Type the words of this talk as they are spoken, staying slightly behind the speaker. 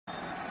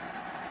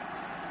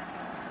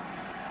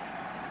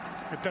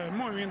Está en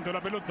movimiento la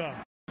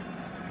pelota.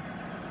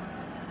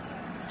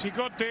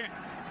 Chicote.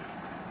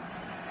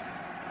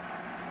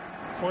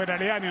 Fuera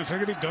Leaño, ese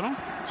grito, ¿no?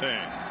 Sí.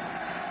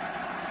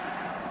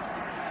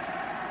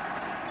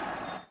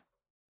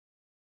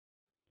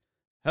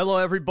 Hello,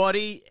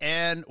 everybody,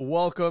 and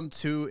welcome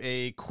to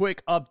a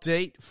quick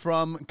update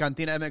from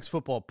Cantina MX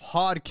Football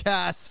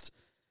Podcast.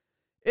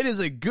 It is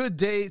a good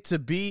day to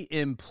be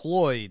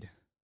employed.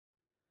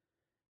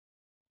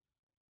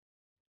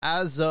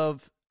 As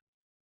of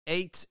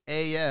 8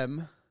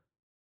 a.m.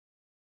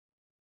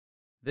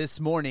 this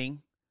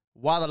morning,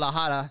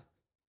 Guadalajara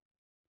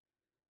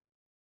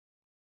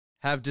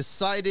have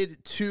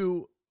decided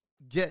to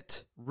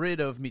get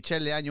rid of Michel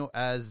Leaño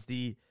as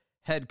the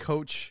head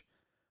coach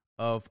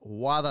of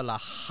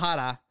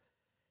Guadalajara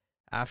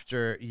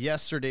after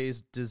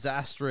yesterday's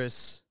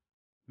disastrous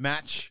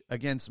match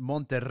against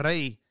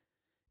Monterrey,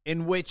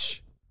 in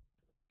which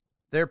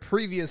their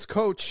previous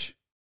coach,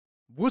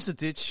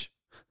 Vucetich,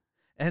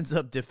 ends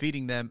up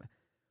defeating them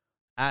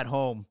at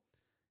home.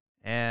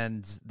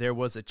 And there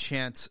was a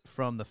chant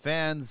from the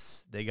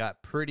fans. They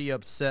got pretty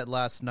upset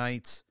last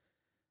night.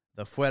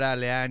 The Fuera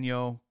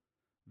Leaño,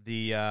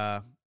 the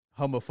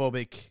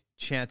homophobic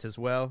chant as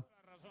well.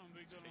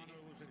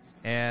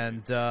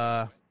 And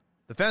the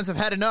fans have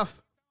had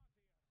enough.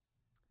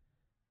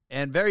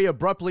 And very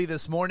abruptly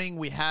this morning,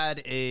 we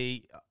had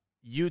a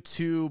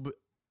YouTube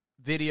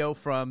video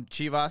from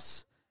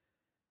Chivas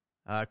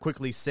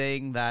quickly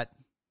saying that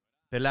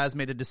Peláez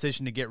made the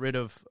decision to get rid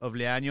of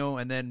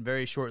Leaño. And then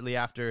very shortly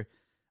after,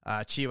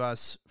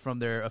 Chivas, from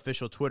their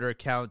official Twitter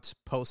account,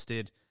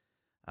 posted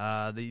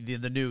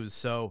the news.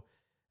 So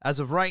as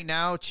of right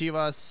now,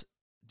 Chivas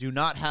do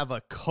not have a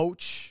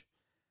coach.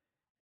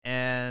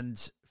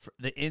 And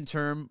the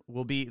interim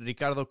will be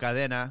Ricardo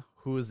Cadena,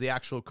 who is the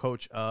actual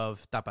coach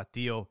of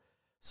Tapatío.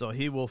 So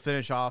he will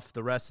finish off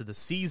the rest of the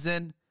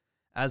season.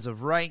 As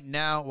of right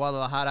now,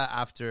 Guadalajara,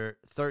 after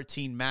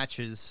 13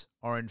 matches,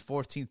 are in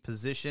 14th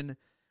position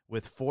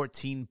with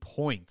 14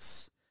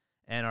 points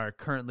and are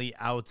currently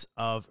out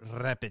of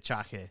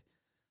repechaje.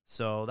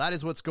 So that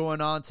is what's going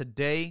on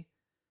today.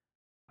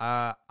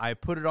 I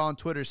put it on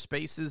Twitter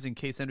Spaces in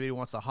case anybody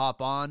wants to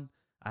hop on.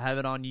 I have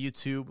it on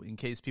YouTube in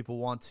case people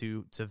want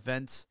to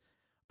vent.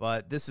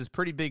 But this is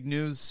pretty big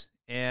news,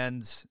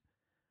 and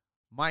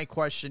my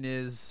question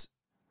is,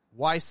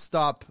 why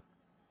stop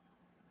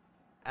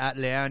at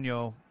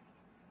Leaño?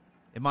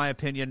 In my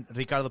opinion,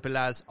 Ricardo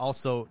Peláez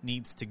also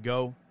needs to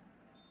go.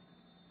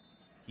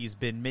 He's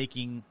been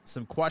making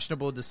some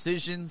questionable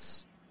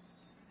decisions.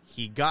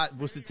 He got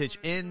Vucetich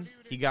in.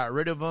 He got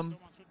rid of him.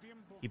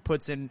 He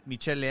puts in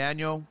Michel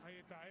Leaño,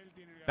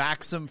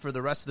 backs him for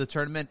the rest of the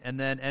tournament, and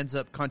then ends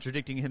up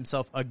contradicting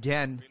himself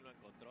again,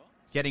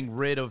 getting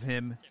rid of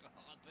him.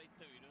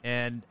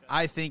 And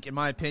I think, in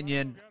my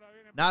opinion,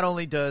 not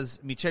only does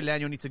Michel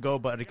Leaño need to go,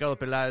 but Ricardo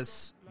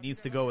Peláez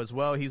needs to go as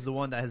well. He's the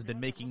one that has been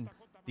making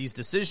these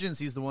decisions.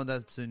 He's the one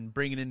that's been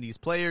bringing in these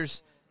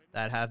players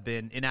that have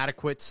been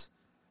inadequate.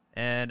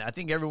 And I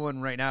think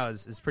everyone right now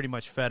is pretty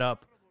much fed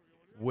up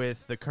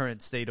with the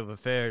current state of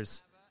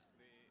affairs.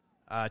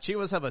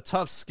 Chivas have a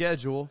tough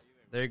schedule.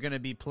 They're going to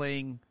be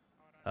playing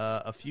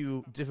a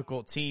few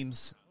difficult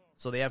teams.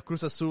 So they have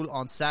Cruz Azul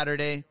on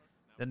Saturday.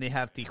 Then they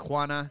have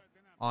Tijuana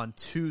on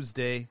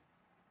Tuesday.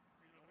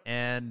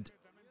 And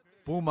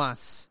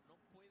Pumas,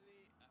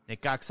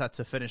 Necaxa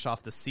to finish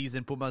off the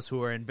season. Pumas,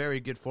 who are in very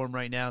good form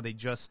right now. They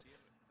just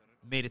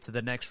made it to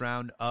the next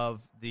round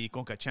of the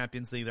Conca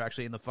Champions League. They're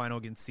actually in the final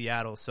against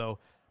Seattle. So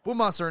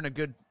Pumas are in a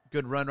good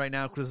run right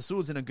now. Cruz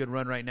Azul is in a good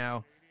run right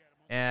now.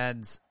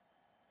 And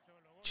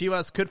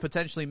Chivas could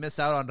potentially miss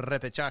out on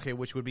repechaje,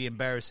 which would be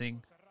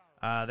embarrassing.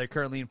 They're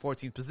currently in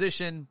 14th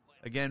position.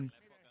 Again,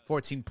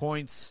 14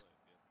 points.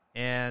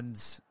 And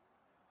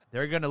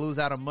they're going to lose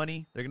out on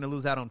money. They're going to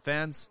lose out on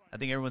fans. I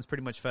think everyone's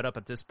pretty much fed up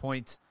at this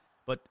point.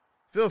 But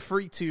feel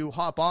free to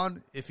hop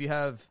on if you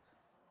have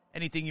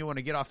anything you want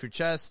to get off your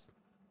chest.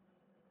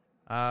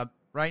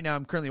 Right now,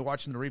 I'm currently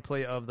watching the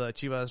replay of the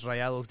Chivas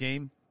Rayados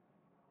game,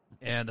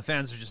 and the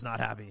fans are just not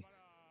happy.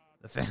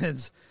 The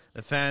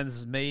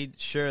fans made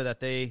sure that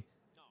they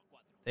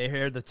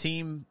heard the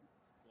team,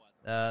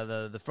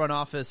 the front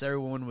office.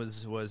 Everyone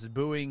was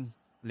booing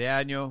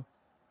Leaño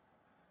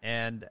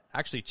and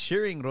actually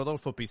cheering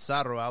Rodolfo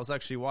Pizarro. I was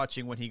actually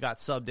watching when he got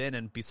subbed in,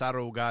 and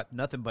Pizarro got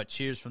nothing but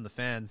cheers from the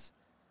fans.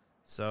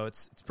 So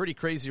it's pretty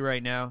crazy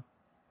right now.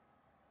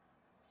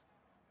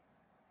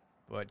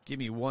 But give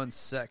me 1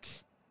 sec.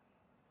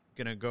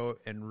 Gonna go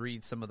and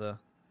read some of the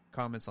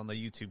comments on the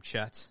YouTube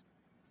chat.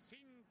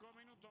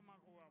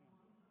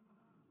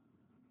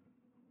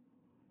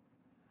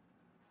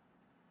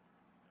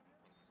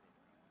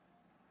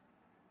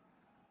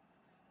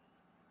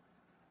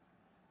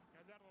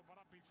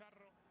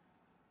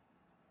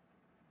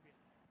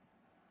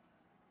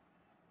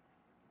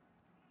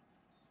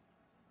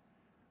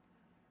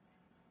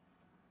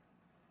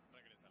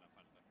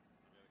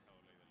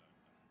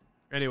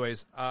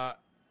 Anyways, I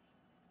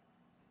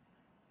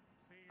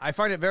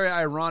find it very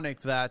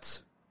ironic that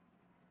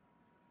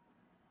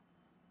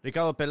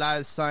Ricardo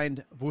Peláez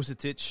signed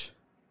Vucetich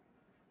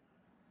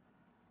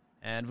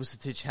And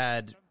Vucetich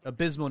had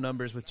abysmal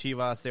numbers with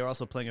Chivas. They were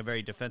also playing a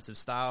very defensive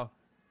style,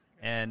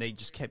 and they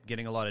just kept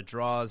getting a lot of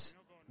draws.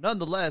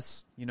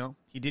 Nonetheless,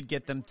 he did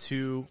get them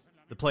to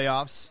the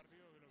playoffs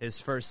his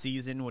first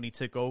season when he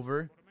took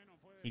over.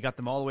 He got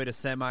them all the way to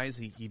semis.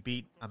 He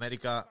beat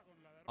America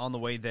on the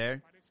way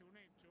there.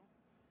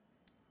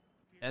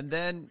 And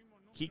then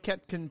he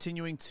kept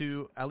continuing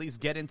to at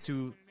least get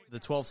into the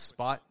 12th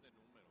spot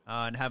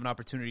and have an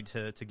opportunity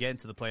to get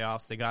into the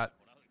playoffs. They got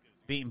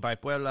beaten by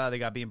Puebla. They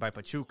got beaten by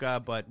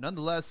Pachuca. But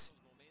nonetheless,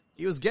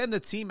 he was getting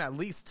the team at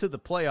least to the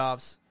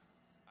playoffs.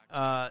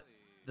 The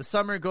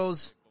summer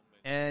goes,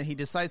 and he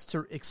decides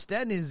to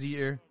extend his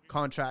year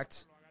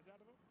contract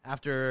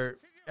after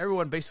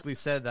everyone basically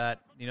said that,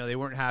 they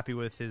weren't happy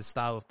with his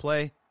style of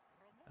play.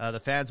 The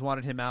fans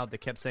wanted him out. They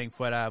kept saying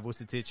fuera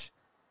Vucetich.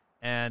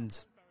 And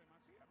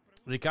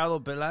Ricardo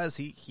Peláez,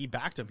 he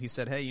backed him. He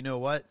said, hey, you know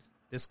what?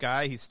 This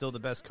guy, he's still the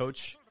best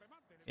coach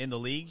in the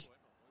league.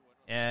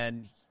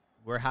 And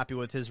we're happy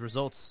with his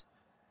results.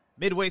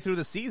 Midway through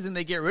the season,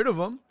 they get rid of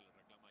him.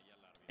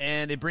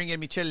 And they bring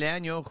in Michel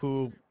Leaño,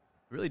 who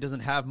really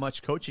doesn't have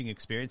much coaching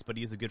experience, but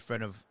he's a good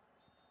friend of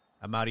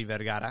Amaury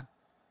Vergara.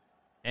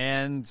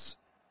 And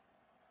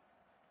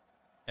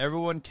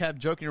everyone kept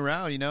joking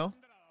around,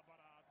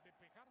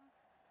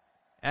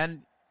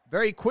 And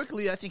very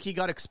quickly, I think he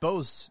got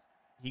exposed.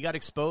 He got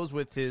exposed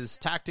with his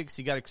tactics.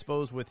 He got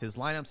exposed with his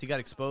lineups. He got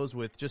exposed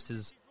with just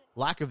his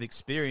lack of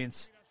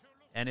experience.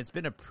 And it's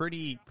been a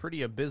pretty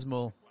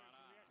abysmal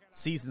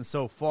season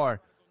so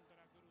far.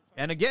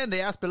 And again,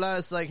 they asked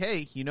Peláez, like,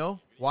 hey,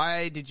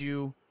 why did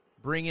you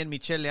bring in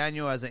Michel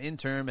Leaño as an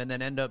interim and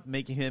then end up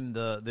making him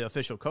the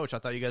official coach? I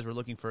thought you guys were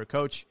looking for a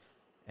coach.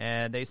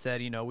 And they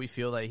said, we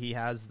feel that he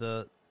has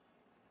the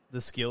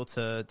skill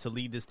to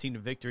lead this team to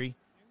victory.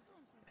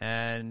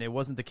 And it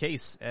wasn't the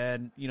case.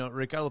 And,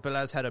 Ricardo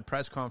Peláez had a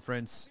press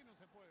conference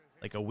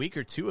like a week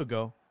or two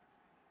ago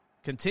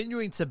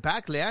continuing to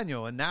back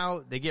Leaño, and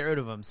now they get rid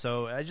of him.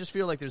 So I just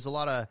feel like there's a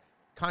lot of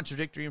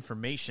contradictory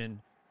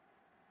information.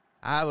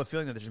 I have a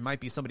feeling that there might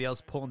be somebody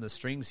else pulling the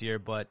strings here,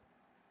 but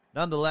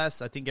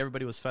nonetheless, I think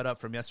everybody was fed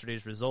up from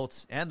yesterday's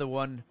results and the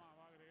one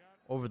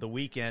over the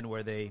weekend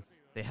where they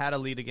had a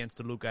lead against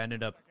Toluca,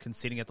 ended up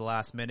conceding at the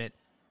last minute.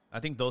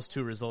 I think those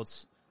two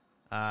results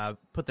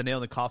put the nail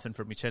in the coffin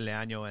for Michel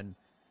Leaño, and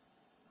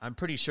I'm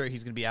pretty sure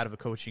he's going to be out of a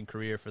coaching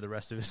career for the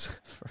rest of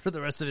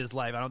his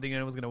life. I don't think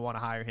anyone's going to want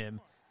to hire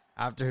him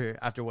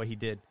after what he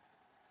did.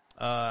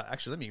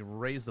 Actually, let me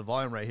raise the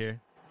volume right here.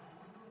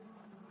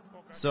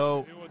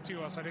 So,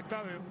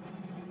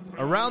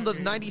 around the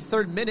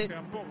 93rd minute,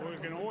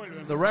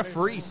 the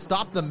referee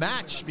stopped the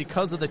match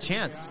because of the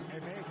chants.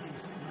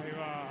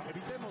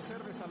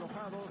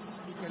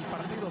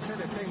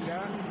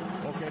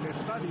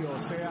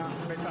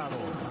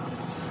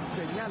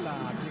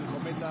 Señala a quien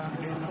cometa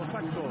estos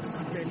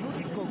actos que el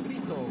único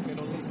grito que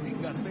los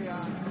distinga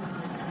sea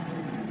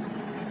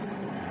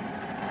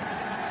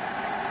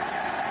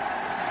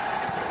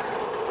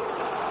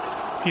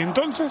 ¿Y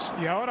entonces?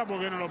 ¿Y ahora por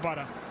qué no lo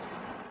para?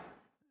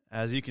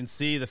 As you can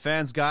see, the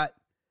fans got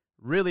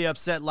really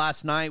upset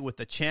last night with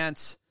the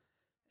chants.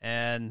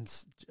 And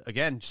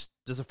again, just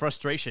there's a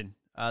frustration.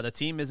 The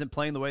team isn't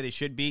playing the way they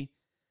should be.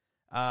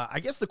 I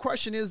guess the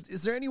question is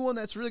there anyone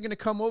that's really going to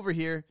come over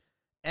here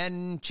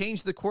and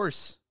change the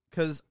course?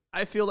 Because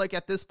I feel like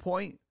at this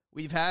point,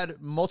 we've had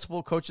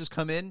multiple coaches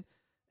come in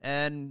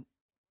and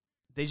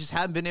they just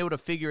haven't been able to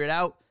figure it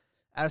out.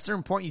 At a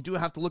certain point, you do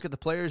have to look at the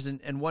players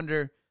and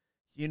wonder,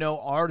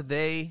 are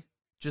they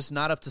just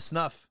not up to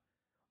snuff?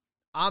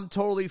 I'm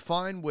totally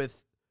fine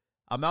with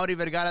Amaury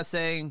Vergara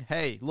saying,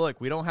 hey, look,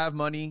 we don't have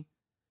money.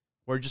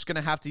 We're just going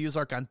to have to use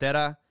our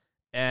cantera,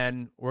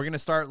 and we're going to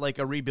start like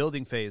a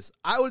rebuilding phase.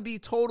 I would be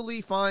totally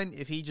fine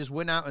if he just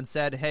went out and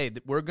said, hey,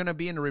 we're going to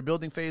be in a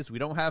rebuilding phase. We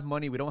don't have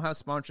money. We don't have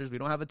sponsors. We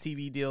don't have a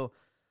TV deal.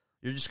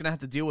 You're just going to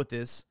have to deal with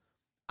this.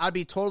 I'd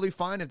be totally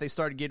fine if they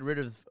started getting rid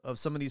of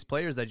some of these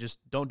players that just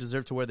don't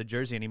deserve to wear the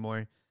jersey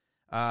anymore.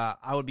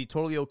 I would be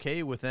totally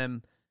okay with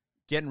them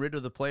getting rid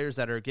of the players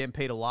that are getting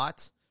paid a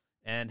lot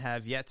and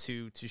have yet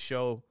to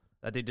show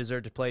that they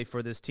deserve to play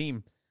for this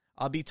team.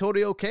 I'll be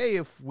totally okay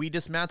if we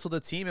dismantle the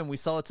team and we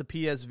sell it to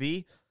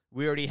PSV.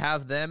 We already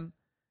have them.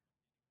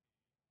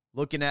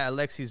 Looking at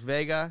Alexis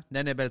Vega,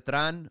 Nene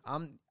Beltran.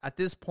 At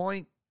this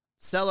point,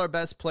 sell our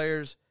best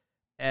players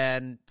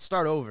and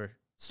start over.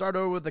 Start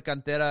over with the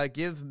cantera.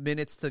 Give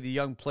minutes to the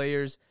young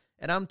players.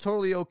 And I'm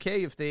totally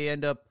okay if they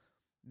end up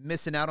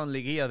missing out on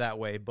Liguilla that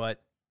way. But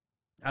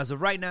as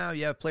of right now,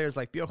 you have players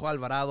like Piojo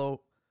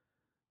Alvarado.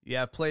 You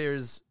have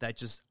players that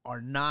just are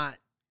not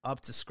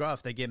up to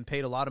scruff. They're getting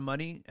paid a lot of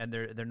money, and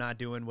they're not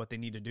doing what they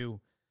need to do.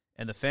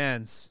 And the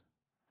fans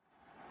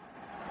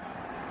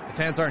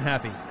aren't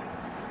happy.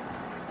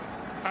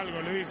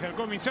 Algo le dice al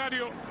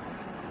comisario.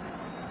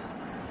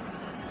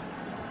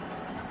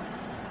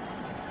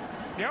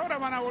 Y ahora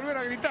van a volver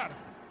a gritar.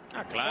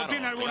 Ah, claro, ¿O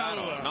tiene alguna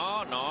claro.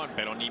 duda? No,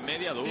 pero ni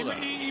media duda.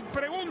 Y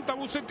pregunta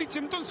Vucetich,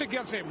 entonces, ¿qué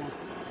hacemos?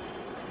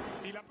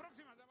 Y la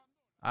próxima...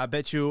 I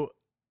bet you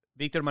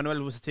Victor Manuel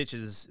Vucetich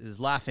is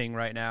laughing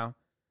right now.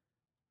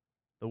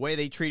 the way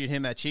they treated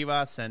him at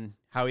Chivas and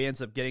how he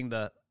ends up getting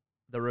the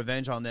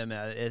revenge on them,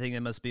 I think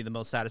it must be the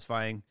most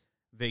satisfying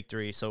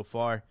victory so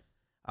far.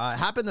 It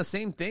happened the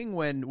same thing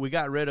when we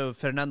got rid of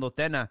Fernando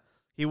Tena.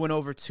 He went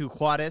over to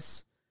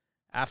Juarez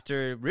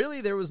after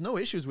really there was no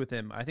issues with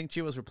him. I think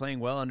Chivas were playing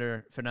well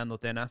under Fernando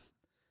Tena.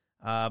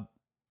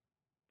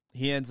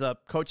 He ends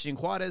up coaching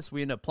Juarez.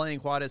 We end up playing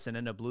Juarez and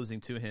end up losing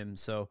to him.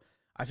 So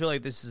I feel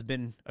like this has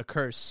been a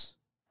curse.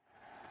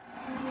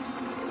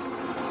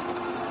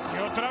 Y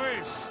otra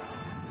vez.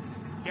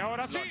 Y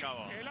ahora sí.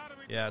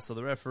 Yeah, so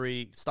the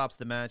referee stops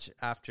the match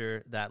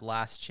after that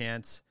last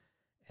chance,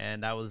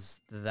 and that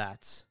was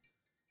that.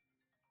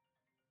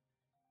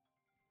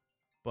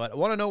 But I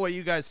want to know what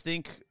you guys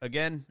think.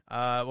 Again,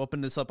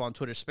 open this up on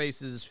Twitter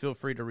Spaces. Feel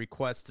free to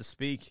request to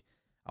speak.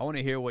 I want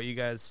to hear what you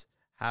guys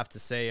have to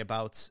say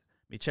about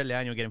Michel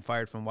Leaño getting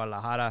fired from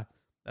Guadalajara.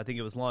 I think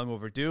it was long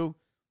overdue.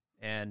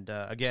 And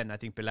again, I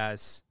think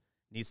Peláez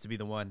needs to be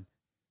the one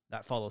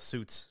that follows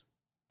suit.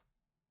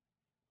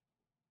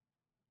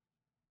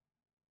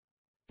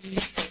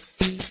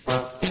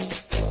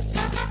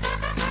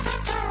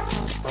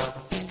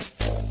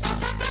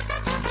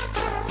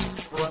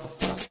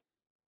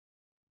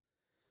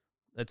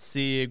 Let's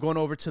see, going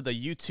over to the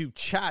YouTube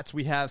chats,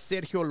 we have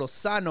Sergio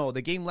Lozano.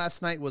 The game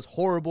last night was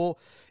horrible.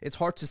 It's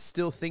hard to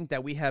still think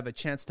that we have a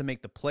chance to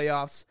make the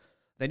playoffs.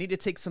 They need to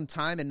take some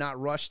time and not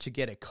rush to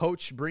get a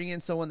coach. Bring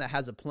in someone that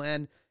has a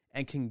plan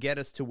and can get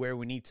us to where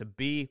we need to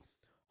be.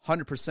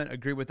 100%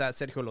 agree with that,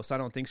 Sergio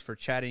Lozano. Thanks for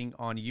chatting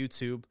on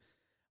YouTube.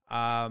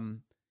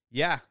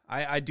 Yeah,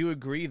 I do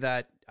agree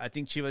that I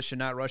think Chivas should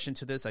not rush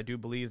into this. I do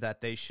believe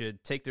that they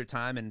should take their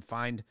time and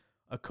find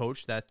a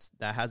coach that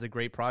has a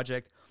great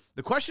project.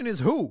 The question is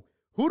who?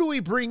 Who do we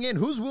bring in?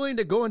 Who's willing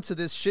to go into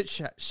this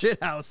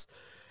shit house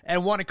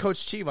and want to coach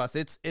Chivas?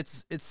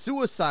 It's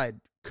suicide,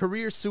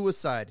 career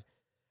suicide.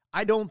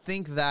 I don't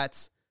think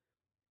that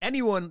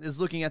anyone is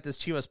looking at this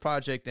Chivas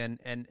project and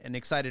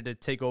excited to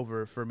take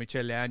over for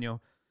Michel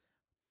Leaño.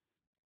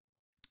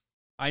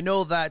 I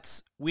know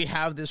that we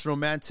have this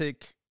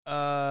romantic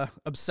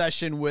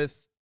obsession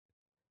with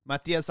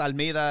Matias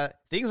Almeida.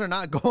 Things are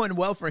not going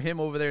well for him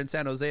over there in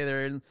San Jose.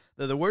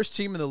 They're the worst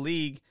team in the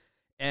league,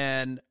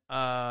 and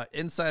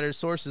insider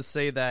sources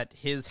say that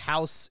his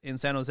house in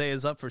San Jose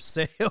is up for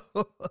sale.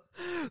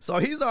 So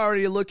he's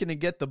already looking to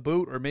get the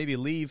boot or maybe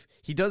leave.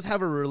 He does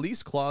have a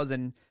release clause,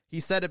 and he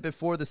said it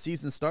before the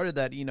season started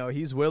that, you know,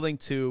 he's willing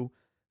to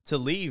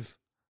leave.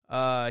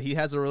 He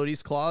has a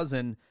release clause,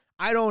 and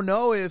I don't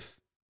know if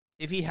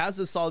he has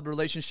a solid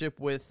relationship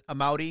with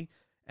Amauri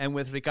and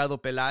with Ricardo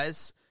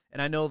Peláez.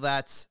 And I know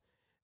that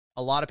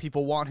a lot of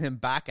people want him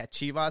back at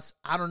Chivas.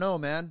 I don't know,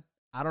 man.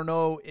 I don't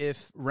know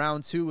if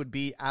round 2 would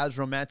be as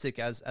romantic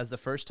as the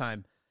first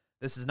time.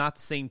 This is not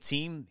the same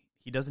team.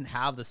 He doesn't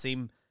have the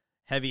same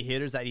heavy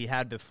hitters that he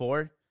had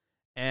before.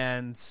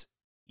 And,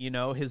 you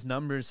know, his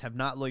numbers have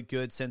not looked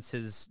good since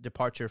his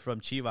departure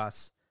from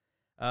Chivas.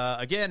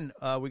 Again,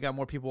 we got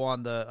more people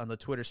on the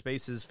Twitter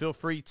Spaces. Feel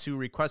free to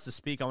request to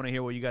speak. I want to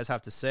hear what you guys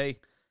have to say.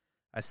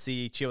 I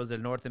see Chivas del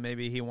Norte,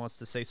 maybe he wants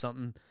to say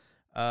something.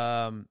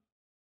 I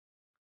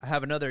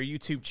have another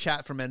YouTube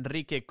chat from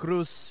Enrique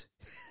Cruz.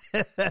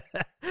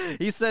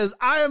 He says,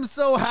 I am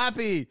so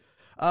happy.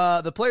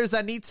 The players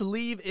that need to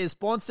leave is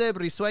Ponce,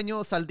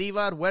 Briseño,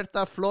 Saldívar,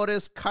 Huerta,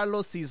 Flores,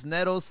 Carlos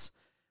Cisneros.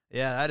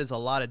 Yeah, that is a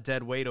lot of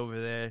dead weight over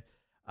there.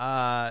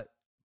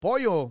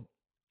 Pollo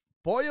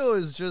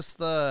is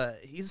just,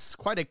 he's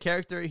quite a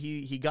character.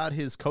 He got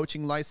his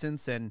coaching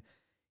license, and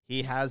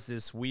he has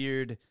this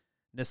weird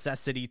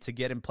necessity to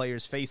get in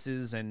players'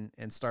 faces and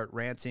start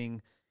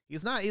ranting.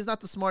 He's not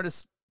the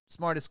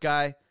smartest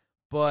guy,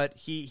 but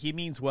he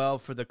means well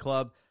for the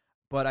club.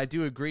 But I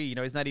do agree, you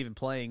know, he's not even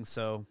playing,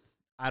 so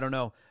I don't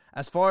know.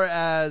 As far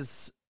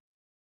as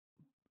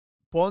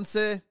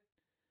Ponce,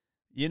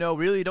 you know,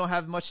 really don't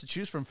have much to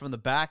choose from the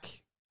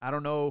back. I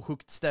don't know who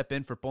could step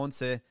in for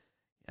Ponce.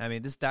 I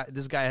mean, this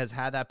guy has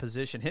had that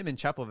position. Him and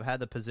Chapo have had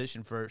the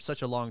position for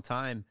such a long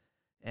time.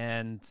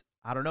 And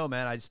I don't know,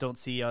 man. I just don't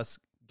see us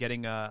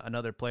getting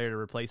another player to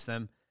replace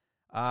them.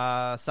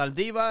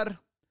 Saldívar,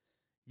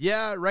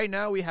 yeah, right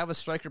now we have a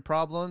striker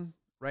problem.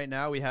 Right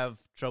now we have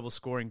trouble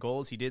scoring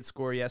goals. He did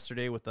score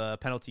yesterday with a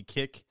penalty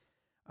kick.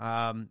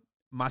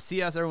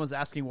 Macias, everyone's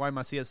asking why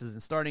Macias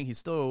isn't starting. He's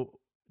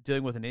still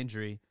dealing with an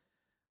injury.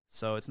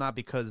 So it's not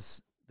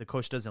because the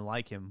coach doesn't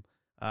like him.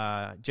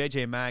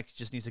 JJ Mack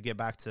just needs to get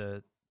back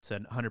to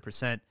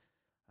 100%.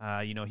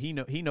 You know,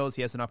 he knows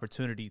he has an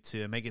opportunity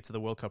to make it to the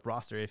World Cup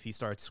roster if he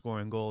starts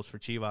scoring goals for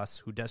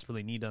Chivas, who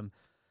desperately need them.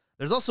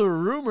 There's also a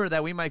rumor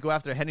that we might go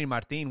after Henry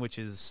Martin, which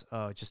is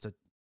just a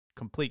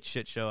complete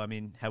shit show. I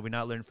mean, have we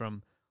not learned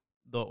from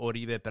the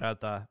Oribe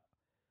Peralta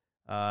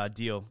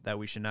deal that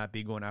we should not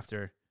be going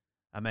after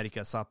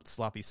America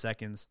sloppy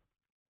seconds?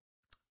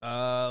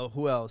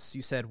 Who else?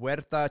 You said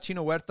Huerta,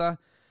 Chino Huerta.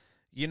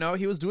 You know,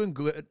 he was doing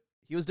good.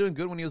 He was doing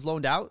good when he was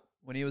loaned out,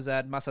 when he was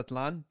at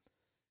Mazatlan.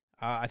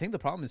 I think the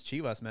problem is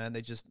Chivas, man.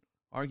 They just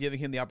aren't giving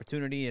him the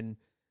opportunity, and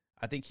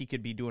I think he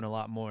could be doing a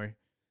lot more.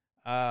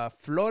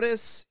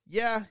 Flores,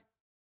 yeah,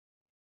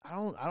 I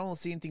don't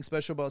see anything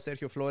special about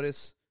Sergio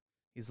Flores.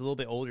 He's a little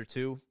bit older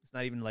too. He's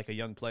not even like a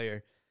young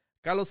player.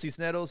 Carlos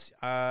Cisneros,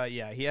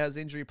 yeah, he has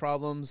injury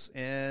problems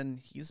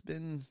and he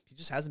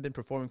just hasn't been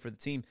performing for the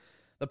team.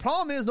 The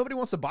problem is nobody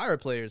wants to buy our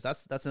players.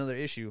 That's another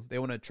issue. They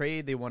want to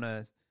trade, they want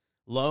to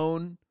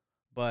loan,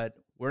 but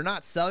we're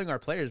not selling our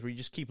players. We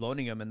just keep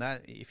loaning them, and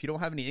that if you don't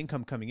have any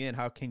income coming in,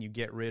 how can you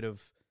get rid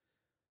of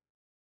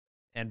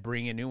and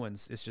bring in new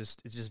ones? It's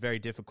just very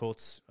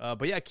difficult.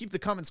 But yeah, keep the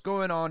comments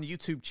going on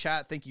YouTube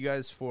chat. Thank you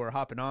guys for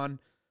hopping on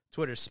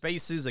Twitter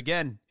Spaces.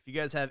 Again, if you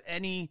guys have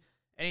anything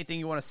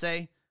you want to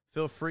say,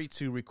 feel free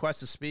to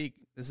request to speak.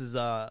 This is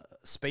a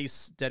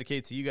space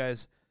dedicated to you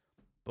guys.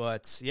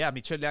 But yeah,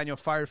 Michel Leaño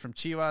fired from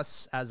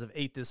Chivas as of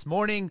 8 this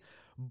morning.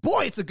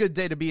 Boy, it's a good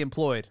day to be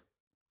employed.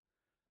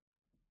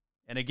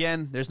 And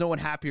again, there's no one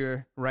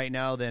happier right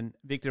now than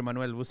Victor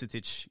Manuel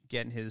Vucetich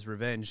getting his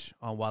revenge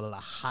on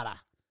Guadalajara.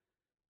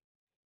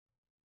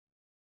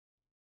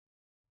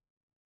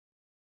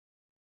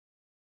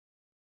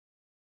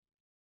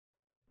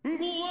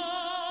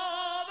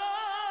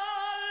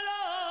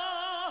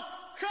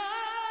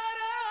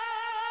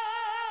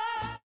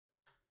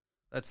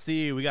 Let's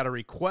see. We got a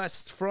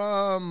request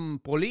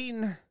from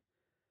Pauline.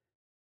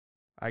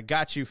 I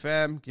got you,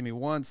 fam. Give me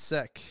 1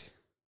 sec.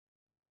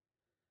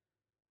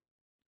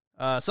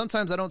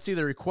 Sometimes I don't see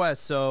the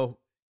request, so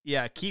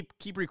yeah, keep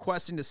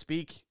requesting to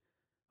speak.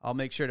 I'll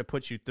make sure to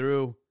put you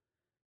through.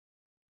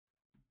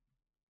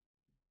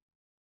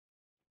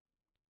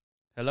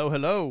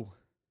 Hello.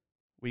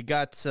 We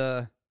got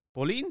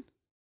Pauline.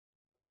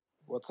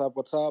 What's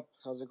up?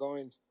 How's it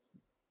going?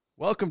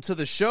 Welcome to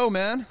the show,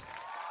 man.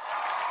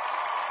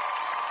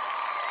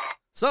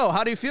 So,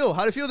 how do you feel?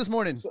 How do you feel this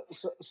morning?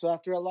 So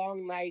after a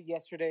long night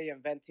yesterday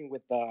and venting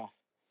with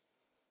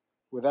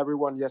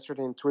everyone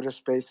yesterday in Twitter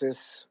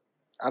Spaces,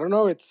 I don't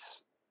know.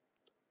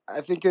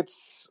 I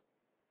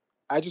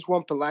just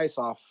want Peláez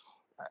off.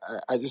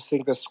 I just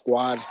think the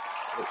squad.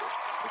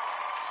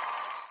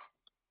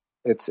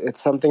 It's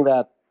something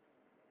that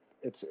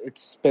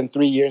it's been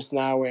 3 years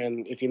now,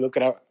 and if you look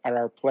at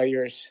our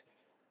players,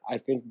 I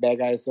think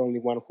Vega is the only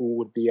one who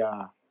would be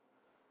a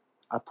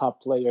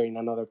top player in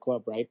another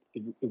club, right?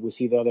 If we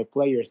see the other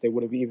players, they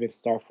would have even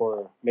start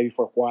for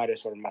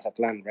Juárez or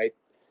Mazatlán, right?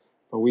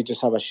 But we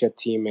just have a shit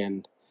team,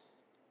 and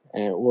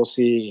we'll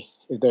see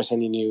if there's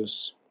any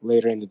news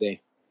later in the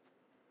day.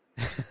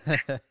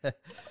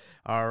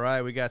 All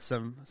right, we got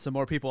some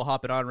more people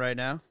hopping on right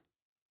now.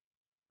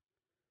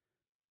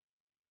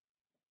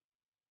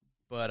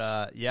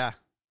 But yeah,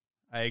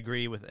 I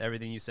agree with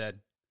everything you said.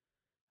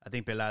 I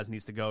think Peláez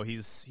needs to go.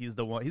 He's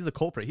the one. He's the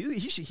culprit.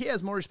 He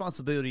has more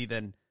responsibility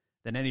than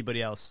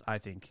anybody else, I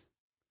think.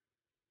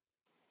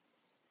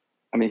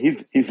 I mean,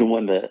 he's the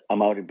one that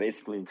Amaury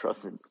basically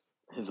entrusted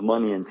his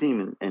money and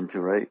team into,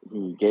 right?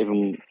 He gave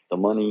him the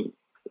money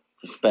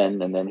to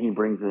spend, and then he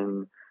brings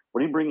in,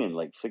 what do you bring in,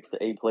 like 6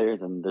 to 8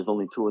 players, and there's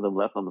only 2 of them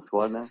left on the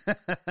squad now,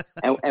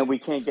 and we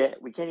can't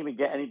even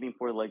get anything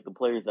for like the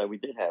players that we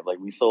did have. Like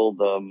we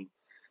sold,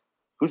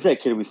 who's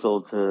that kid we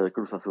sold to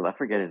Cruz Azul? I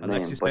forget his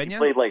Alexis name, but Peña? he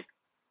played like.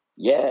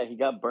 Yeah, he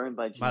got burned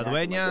by Gignac in,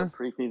 Madueña. like, a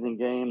preseason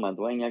game.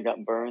 Madueña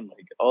got burned.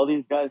 Like, all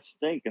these guys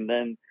stink. And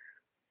then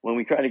when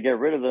we try to get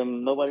rid of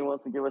them, nobody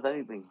wants to give us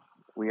anything.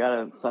 We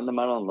got to send them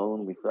out on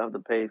loan. We still have to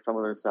pay some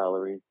of their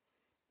salary.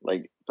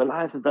 Like,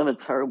 Peláez has done a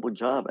terrible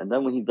job. And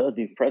then when he does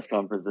these press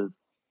conferences,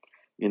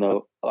 you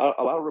know, a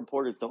lot of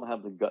reporters don't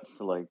have the guts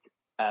to, like,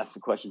 ask the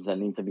questions that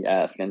need to be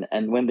asked.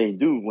 And when they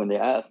do, when they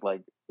ask,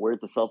 like, where's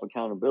the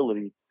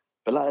self-accountability,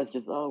 Peláez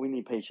just, we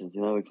need patience.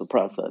 You know, it's a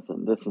process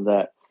and this and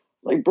that.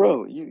 Like,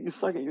 bro, you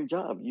suck at your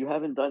job. You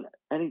haven't done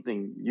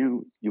anything.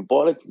 You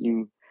bought it.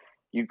 You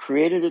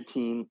created a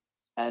team,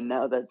 and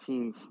now that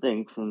team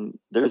stinks. And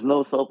there's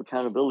no self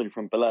accountability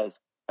from Peláez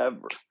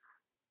ever.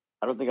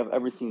 I don't think I've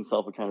ever seen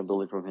self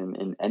accountability from him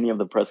in any of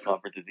the press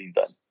conferences he's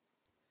done.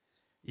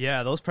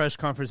 Yeah, those press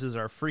conferences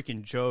are a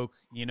freaking joke.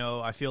 You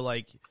know, I feel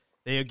like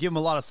they give him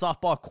a lot of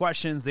softball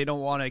questions. They don't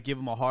want to give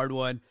him a hard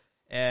one,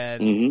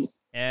 and.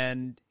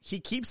 And he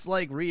keeps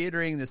like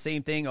reiterating the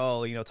same thing.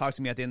 Oh, you know, talk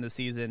to me at the end of the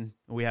season.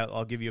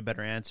 I'll give you a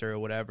better answer or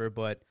whatever.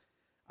 But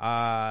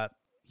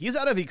he's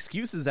out of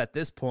excuses at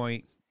this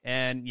point.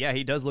 And yeah,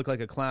 he does look like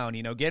a clown.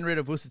 You know, getting rid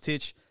of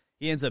Vucetich,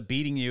 he ends up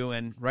beating you.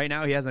 And right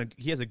now he has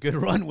a good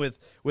run with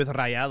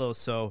Rayados.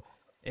 So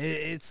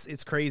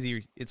it's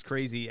crazy. It's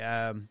crazy.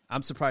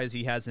 I'm surprised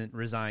he hasn't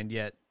resigned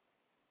yet.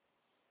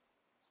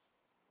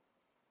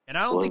 And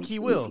I don't think he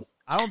will.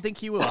 I don't think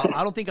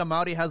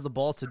Amaury has the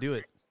balls to do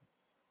it.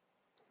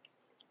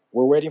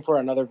 We're waiting for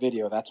another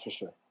video, that's for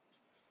sure.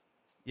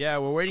 Yeah,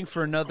 we're waiting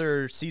for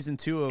another season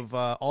 2 of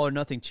All or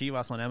Nothing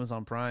Chivas on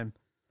Amazon Prime.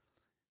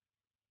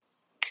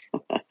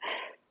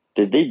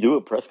 Did they do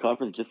a press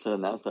conference just to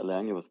announce that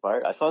Leaño was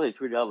fired? I saw they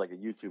tweeted out like a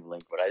YouTube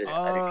link, but I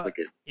didn't click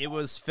it. It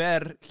was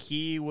Fer.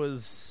 He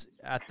was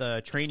at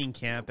the training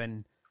camp,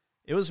 and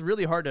it was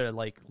really hard to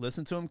like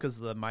listen to him because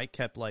the mic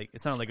kept like,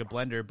 it sounded like a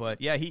blender.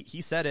 But yeah, he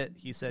said it.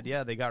 He said,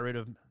 yeah, they got rid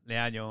of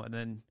Leaño, and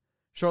then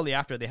shortly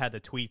after they had the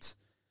tweet.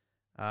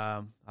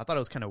 I thought it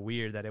was kind of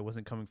weird that it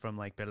wasn't coming from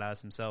like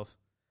Peláez himself.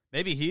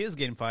 Maybe he is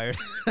getting fired.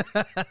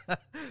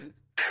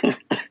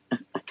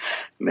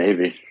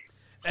 Maybe.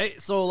 Hey,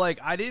 so like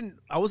I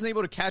wasn't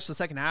able to catch the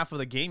second half of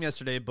the game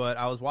yesterday, but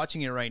I was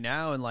watching it right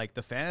now, and like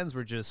the fans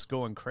were just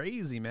going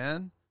crazy,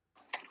 man.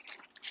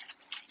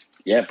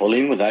 Yeah,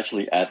 Pauline was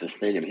actually at the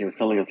stadium. He was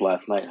telling us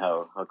last night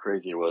how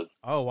crazy it was.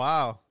 Oh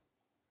wow.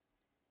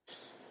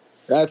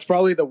 That's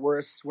probably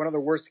one of the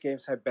worst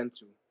games I've been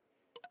to.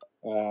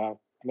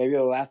 Maybe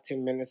the last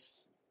 10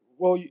 minutes.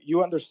 Well,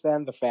 you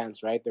understand the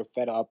fans, right? They're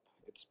fed up.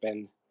 It's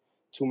been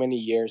too many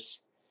years.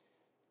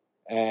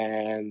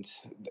 And,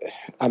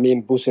 I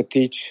mean,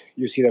 Vucetich,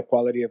 you see the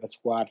quality of the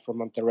squad from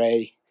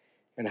Monterrey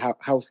and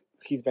how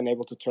he's been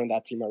able to turn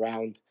that team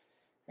around.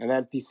 And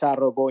then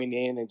Pizarro going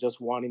in and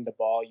just wanting the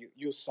ball.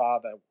 You saw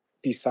that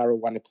Pizarro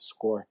wanted to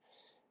score.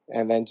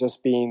 And then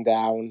just being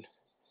down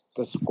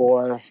the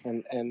score,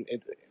 and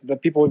the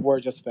people were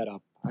just fed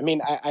up. I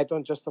mean, I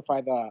don't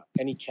justify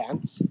any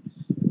chants,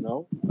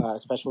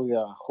 especially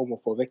the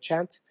homophobic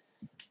chant.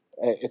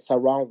 It's a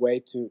wrong way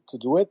to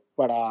do it,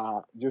 but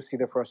you see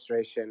the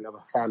frustration of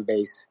a fan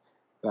base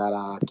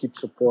that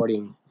keeps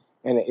supporting,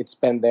 and it's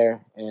been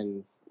there.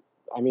 And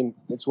I mean,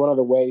 it's one of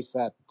the ways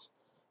that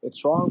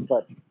it's wrong,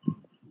 but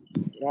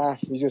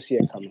you just see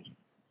it coming.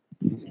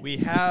 We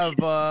have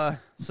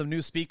some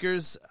new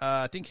speakers.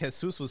 I think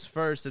Jesus was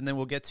first, and then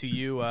we'll get to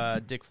you,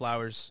 Dick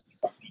Flowers.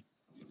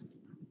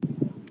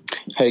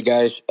 Hey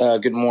guys,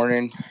 good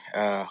morning.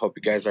 Hope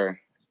you guys are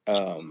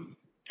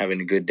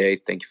having a good day.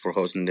 Thank you for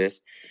hosting this.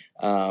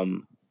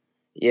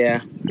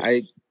 Yeah,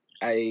 I've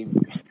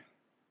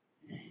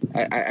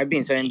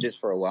been saying this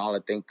for a while. I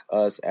think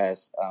us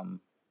as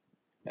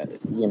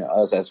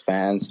us as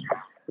fans,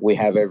 we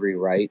have every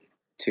right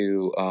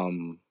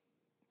to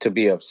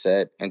be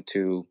upset and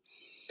to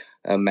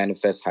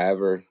manifest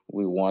however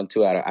we want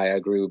to. I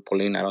agree with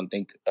Pauline. I don't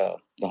think the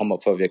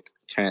homophobic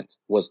chant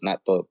was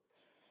not the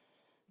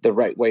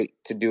right way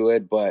to do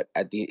it, but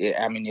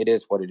it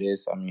is what it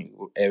is. I mean,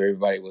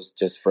 everybody was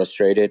just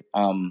frustrated.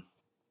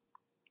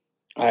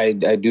 I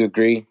do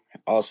agree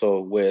also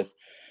with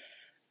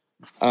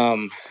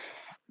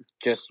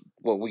just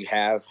what we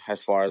have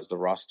as far as the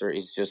roster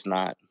is just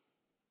not,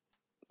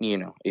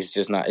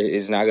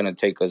 it's not going to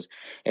take us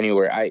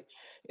anywhere.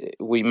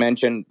 You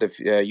mentioned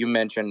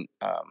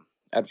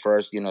at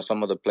first,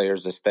 some of the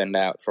players that stand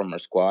out from our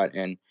squad,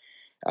 and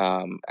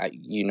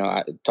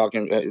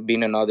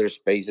being in other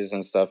spaces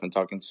and stuff and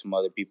talking to some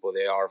other people,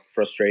 they are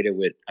frustrated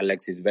with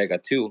Alexis Vega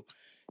too,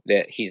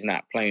 that he's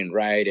not playing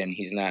right and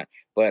he's not,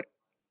 but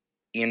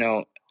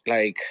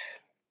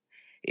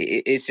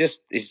it's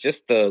just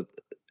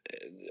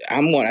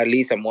I'm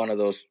one of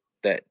those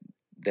that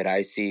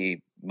I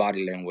see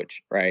body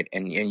language, right?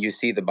 And you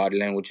see the body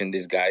language in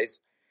these guys,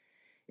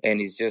 and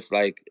it's just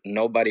like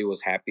nobody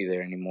was happy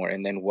there anymore.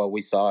 And then what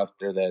we saw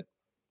after that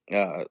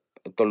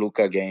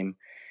Toluca game,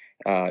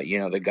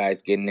 the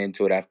guys getting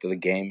into it after the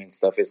game and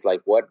stuff, it's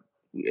like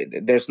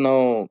there's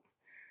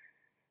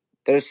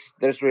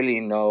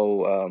really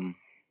no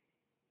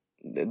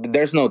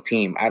there's no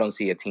team. I don't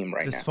see a team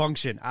right now.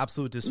 Dysfunction,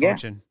 absolute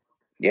dysfunction.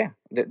 Yeah.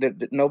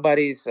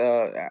 Nobody's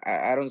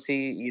I don't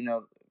see,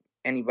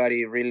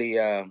 anybody really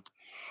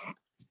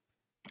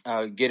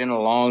getting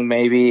along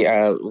maybe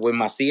with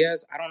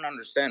Macias. I don't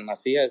understand.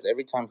 Macias,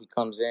 every time he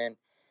comes in,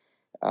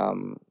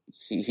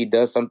 he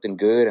does something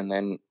good, and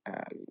then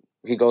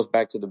he goes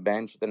back to the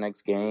bench the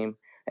next game.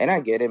 And I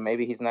get it.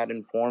 Maybe he's not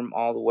informed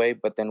all the way,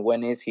 but then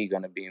when is he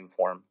going to be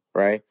informed,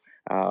 right?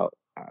 I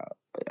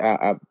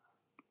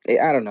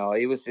don't know.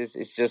 It was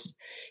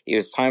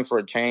time for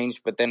a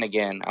change. But then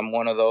again, I'm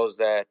one of those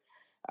that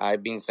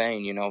I've been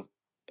saying,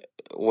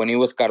 when he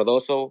was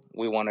Cardoso,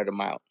 we wanted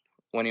him out.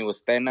 When he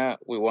was Tena,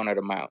 we wanted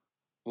him out.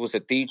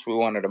 Vucetich, we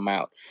wanted him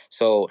out.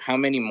 So how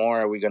many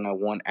more are we going to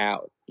want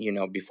out,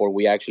 before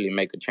we actually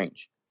make a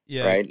change?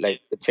 Yeah. Right?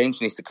 Like, the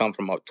change needs to come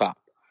from up top.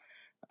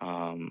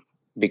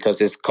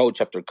 Because it's coach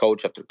after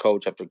coach after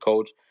coach after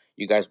coach.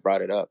 You guys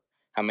brought it up.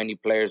 How many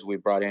players we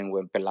brought in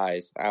with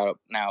Peláez?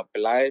 Now,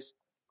 Peláez,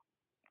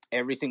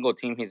 every single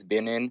team he's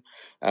been in,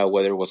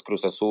 whether it was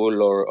Cruz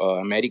Azul or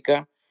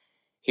America,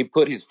 he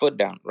put his foot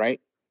down,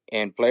 right?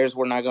 And players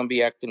were not going to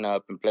be acting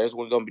up, and players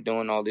were going to be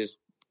doing all this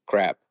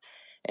crap.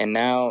 And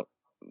now,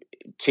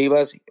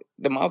 Chivas,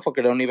 the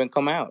motherfucker don't even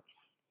come out.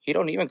 He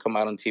don't even come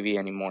out on TV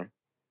anymore.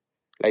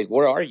 Like,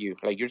 where are you?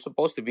 Like, you're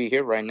supposed to be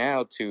here right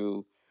now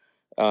to,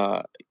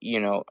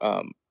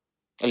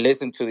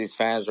 listen to these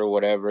fans or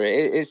whatever.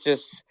 It's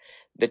just,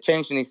 the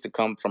change needs to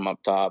come from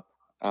up top.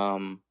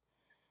 I'm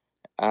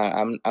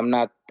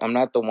not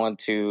the one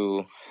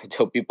to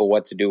tell people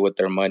what to do with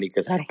their money,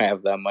 because I don't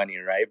have that money,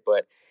 right?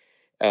 But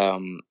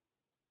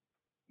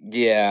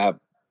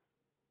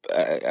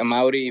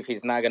Amaury, if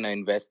he's not gonna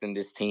invest in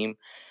this team,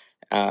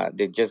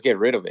 they just get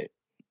rid of it.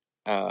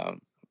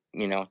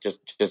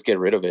 Just get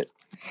rid of it.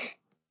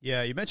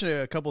 Yeah, you mentioned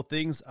a couple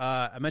things.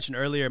 I mentioned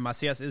earlier,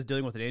 Macias is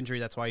dealing with an injury.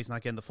 That's why he's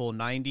not getting the full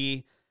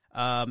 90.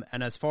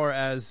 And as far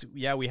as,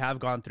 we have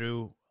gone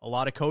through a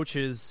lot of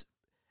coaches,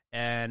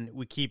 and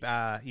we keep,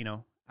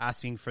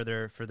 asking for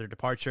their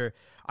departure.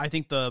 I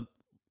think the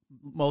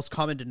most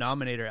common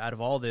denominator out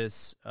of all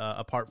this,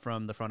 apart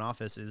from the front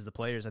office, is the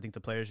players. I think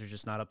the players are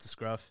just not up to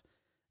scruff,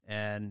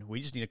 and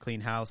we just need a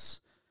clean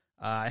house.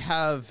 I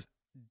have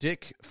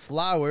Dick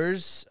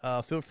Flowers.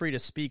 Feel free to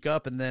speak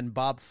up, and then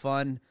Bob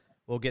Fun,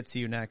 we'll get to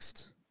you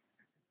next.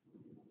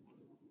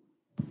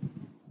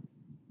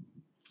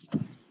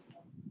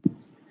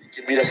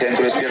 Mira hacia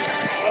adentro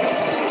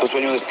despierta. Tu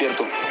sueño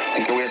despierto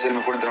en que voy a ser el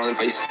mejor entrenador del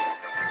país.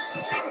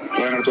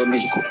 Voy a ganar todo en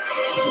México.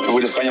 Me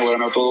voy a España, voy a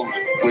ganar todo.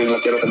 Voy a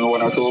Inglaterra, también voy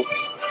a ganar todo.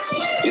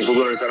 Y después voy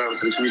a regresar a la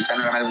selección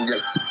mexicana a ganar el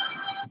mundial.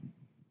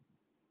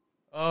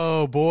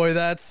 Oh boy,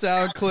 that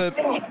sound clip.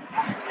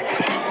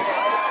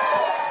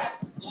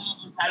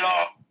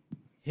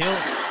 He'll.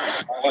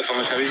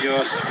 Gonzalo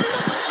Chavillos.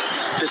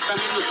 Te están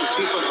viendo tus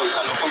hijos,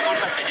 Gonzalo.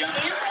 Compórtate ya.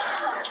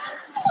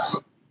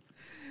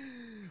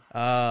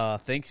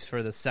 Thanks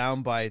for the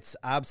sound bites.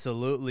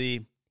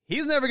 Absolutely.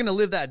 He's never going to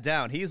live that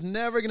down. He's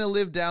never going to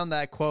live down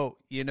that quote,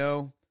 you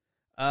know?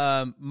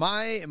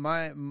 My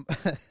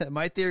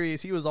theory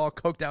is he was all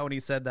coked out when he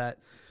said that.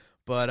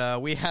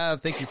 But we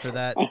have, thank you for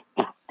that.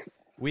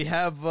 We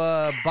have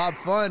Bob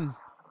Fun.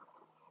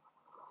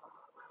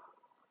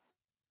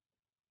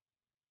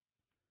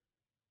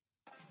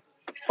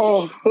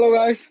 Oh, hello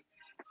guys.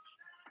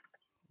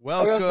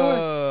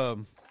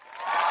 Welcome.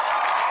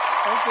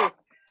 Thank you.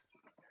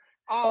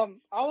 I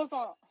was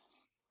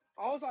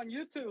on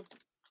YouTube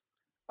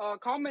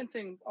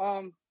commenting.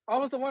 I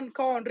was the one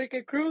called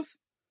Enrique Cruz.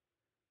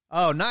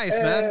 Oh, nice,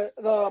 man.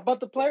 About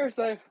the players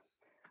that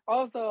I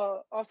was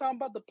talking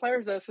about the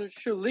players that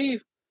should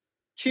leave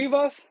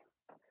Chivas.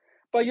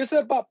 But you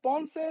said about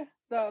Ponce,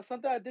 that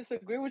something I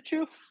disagree with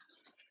you,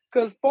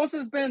 because Ponce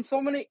has been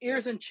so many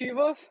years in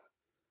Chivas,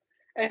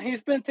 and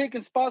he's been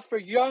taking spots for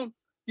youth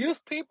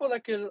people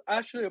that can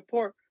actually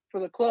report for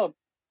the club.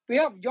 We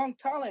have young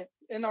talent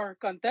in our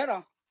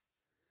cantera.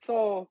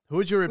 So who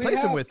would you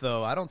replace him with,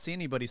 though? I don't see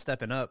anybody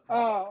stepping up.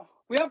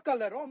 We have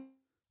Calderon.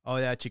 Oh,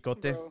 yeah,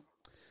 Chicote. Bro.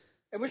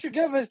 And we should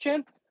give his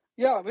chance.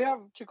 Yeah, we have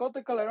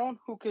Chicote Calderon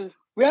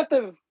we have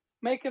to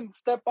make him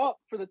step up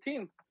for the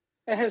team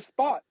at his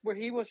spot where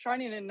he was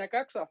shining in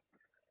Necaxa.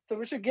 So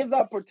we should give the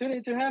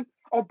opportunity to him,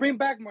 or bring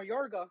back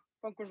Mayorga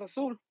from Cruz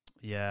Azul.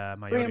 Yeah,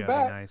 Mayorga would be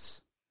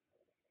nice.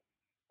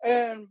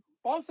 And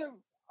Ponce,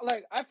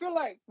 I feel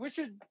like we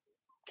should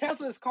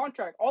cancel his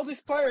contract. All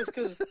these players,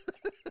 because,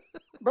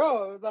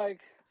 bro,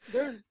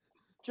 they're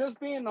just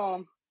being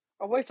a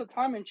waste of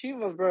time in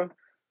Chivas, bro.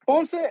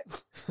 Ponce,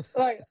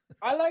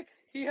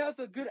 he has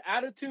a good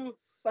attitude.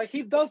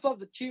 He does love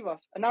the Chivas,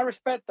 and I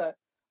respect that.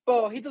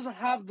 But he doesn't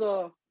have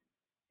the,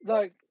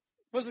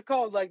 what's it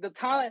called? The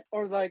talent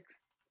or,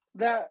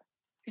 that.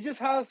 He just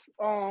has,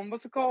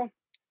 what's it called?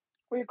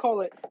 What do you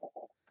call it?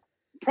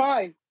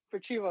 Pride for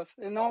Chivas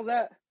and all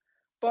that.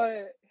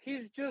 But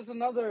he's just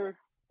another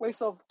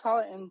waste of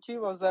talent in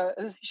Chivas that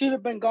he should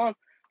have been gone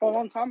for a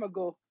long time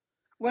ago.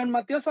 When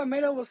Matias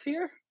Almeida was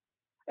here,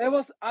 it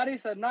was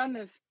Aris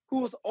Hernandez, who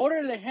was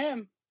older than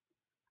him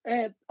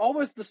and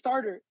always the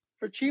starter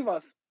for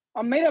Chivas.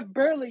 Almeida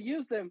barely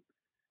used him.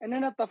 And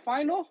then at the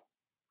final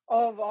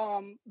of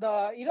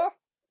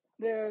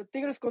the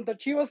Tigres contra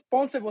Chivas,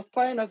 Ponce was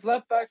playing as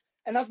left back,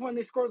 and that's when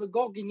they scored the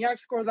goal. Guignac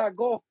scored that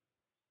goal.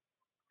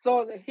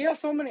 So he has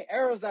so many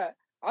errors that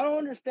I don't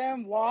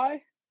understand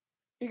why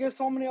he gets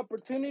so many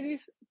opportunities,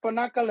 but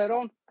not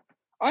Calderon.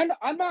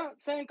 I'm not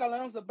saying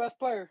Calderon's the best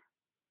player,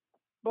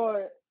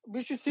 but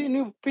we should see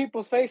new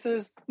people's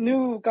faces,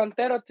 new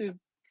cantera to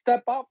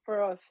step up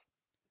for us,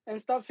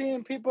 and stop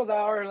seeing people that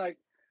are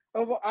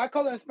I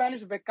call them in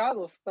Spanish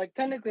becados.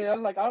 Technically, I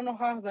don't know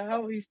how the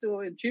hell he's still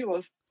in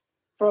Chivas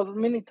for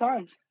many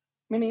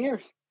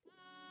years.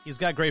 He's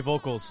got great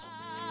vocals.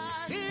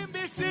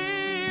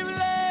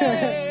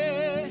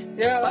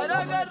 Yeah.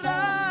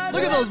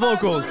 Look at those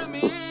vocals.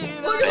 Look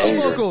at those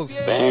vocals.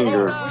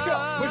 Banger.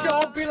 We should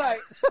all be like,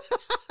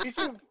 he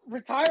should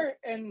retire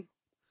and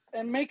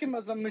make him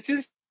as a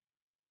magician.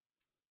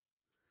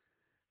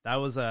 That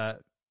was the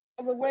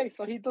way,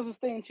 so he doesn't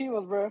stay in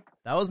Chivas, bro.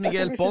 That was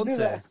Miguel Ponce.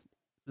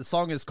 The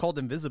song is called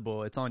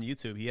Invisible. It's on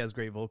YouTube. He has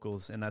great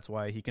vocals, and that's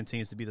why he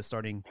continues to be the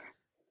starting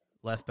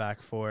left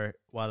back for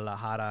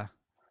Guadalajara.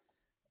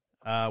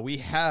 We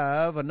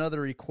have another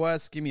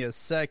request. Give me a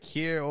sec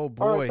here. Oh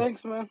boy. All right,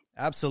 thanks, man.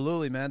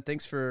 Absolutely, man.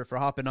 Thanks for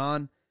hopping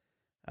on.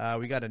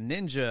 We got a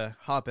ninja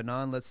hopping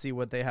on. Let's see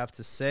what they have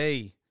to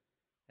say.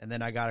 And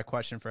then I got a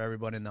question for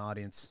everyone in the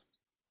audience.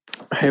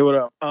 Hey, what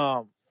up?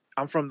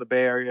 I'm from the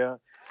Bay Area.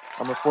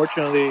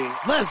 Unfortunately,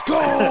 let's go.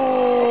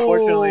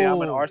 Unfortunately,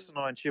 I'm an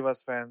Arsenal and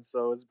Chivas fan,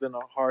 so it's been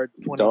a hard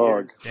 20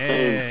 years.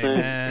 Dang,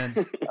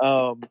 man.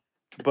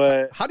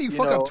 But how do you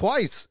fuck up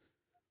twice?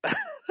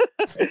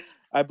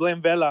 I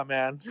blame Vela,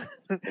 man.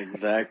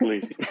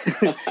 Exactly.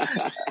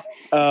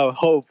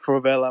 Hope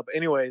for Vela. But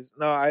anyways,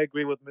 no, I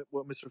agree with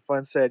what Mr.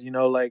 Fun said.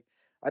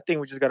 I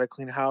think we just got to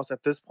clean house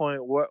at this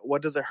point.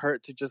 What does it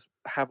hurt to just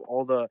have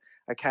all the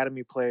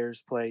academy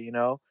players play?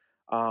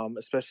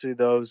 Especially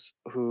those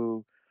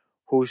who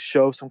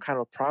show some kind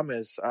of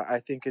promise. I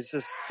think it's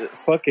just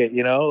fuck it.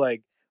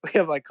 We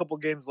have a couple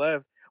games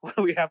left. What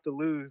do we have to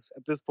lose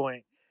at this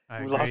point?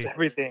 I We lost agree.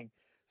 everything.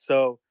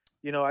 So,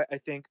 I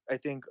think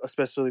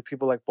especially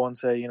people like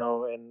Ponce,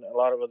 and a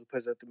lot of other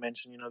players that they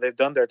mentioned, they've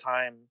done their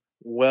time,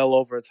 well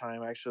over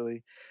time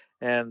actually,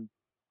 and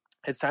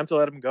it's time to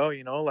let them go.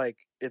 Like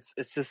it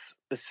sucks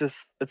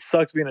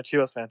being a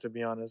Chivas fan, to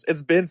be honest.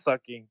 It's been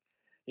sucking.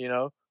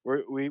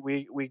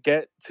 We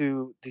get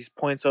to these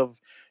points of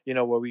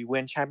where we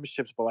win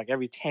championships, but like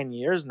every 10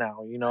 years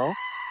now.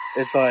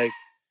 It's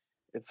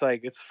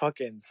like it's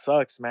fucking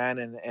sucks, man.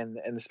 And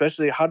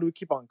especially, how do we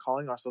keep on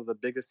calling ourselves the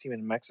biggest team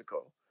in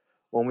Mexico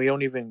when we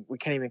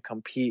can't even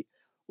compete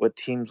with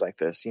teams like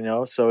this?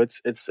 So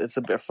it's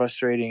a bit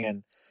frustrating,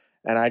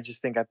 and I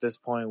just think at this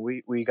point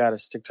we got to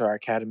stick to our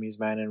academies,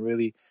 man, and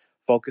really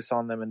focus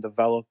on them and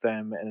develop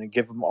them and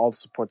give them all the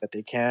support that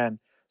they can,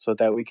 so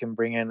that we can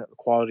bring in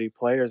quality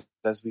players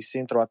as we've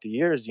seen throughout the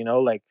years.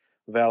 Like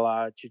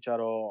Vela, Chicharo,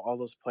 all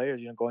those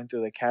players. Going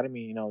through the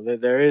academy.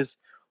 There is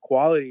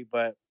quality,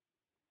 but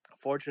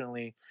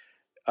fortunately,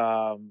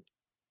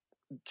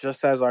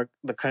 just as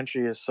the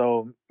country is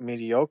so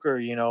mediocre,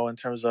 in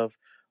terms of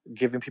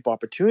giving people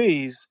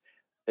opportunities,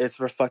 it's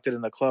reflected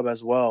in the club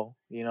as well.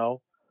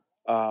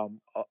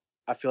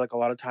 I feel like a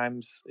lot of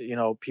times,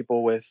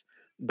 people with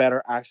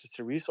better access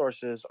to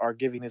resources are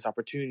giving these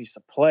opportunities to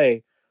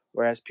play,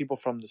 whereas people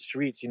from the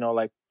streets,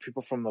 like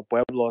people from the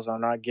pueblos, are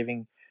not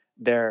giving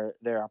their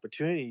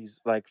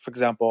opportunities. Like, for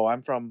example,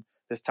 I'm from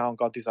this town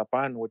called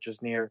Tizapan, which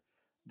is near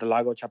the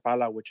Lago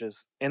Chapala, which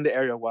is in the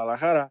area of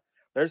Guadalajara.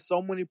 There's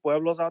so many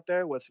pueblos out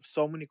there with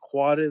so many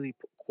quality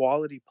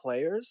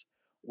players.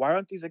 Why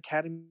aren't these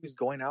academies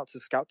going out to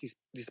scout these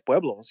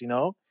pueblos?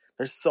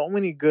 There's so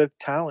many good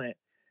talent.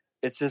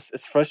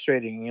 It's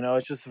frustrating.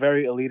 It's just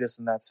very elitist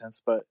in that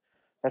sense. But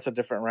that's a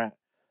different rant.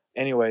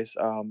 Anyways,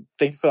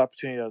 thank you for the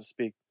opportunity to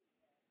speak.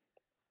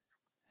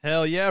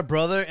 Hell yeah,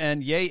 brother.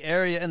 And yay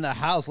area in the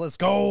house. Let's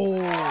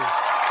go.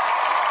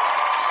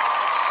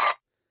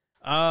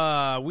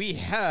 I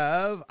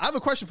have a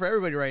question for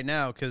everybody right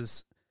now,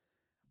 because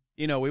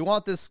we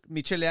want this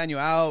Michele Año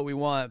out, we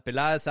want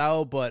Peláez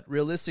out, but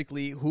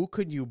realistically, who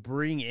could you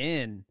bring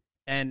in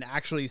and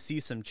actually see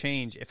some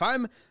change? If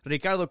I'm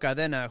Ricardo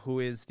Cadena, who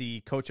is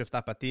the coach of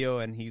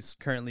Tapatio, and he's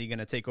currently going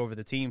to take over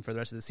the team for the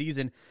rest of the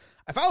season,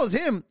 if I was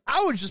him,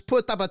 I would just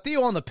put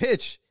Tapatio on the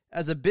pitch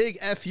as a big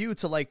FU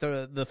to like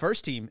the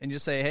first team and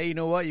just say, hey, you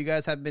know what? You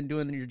guys haven't been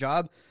doing your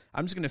job.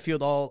 I'm just going to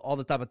field all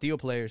the Tapatio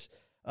players.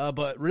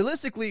 But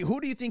realistically,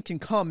 who do you think can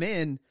come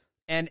in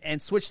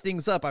and switch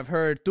things up? I've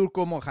heard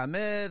Turco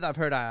Mohamed. I've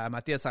heard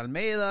Matias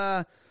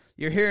Almeida.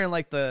 You're hearing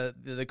like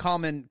the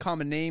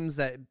common names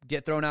that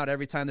get thrown out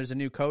every time there's a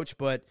new coach.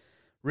 But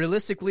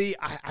realistically,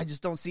 I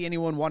just don't see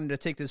anyone wanting to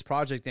take this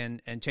project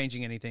and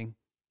changing anything.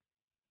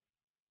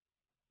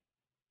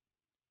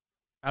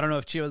 I don't know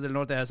if Chivas del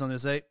Norte has something to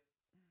say.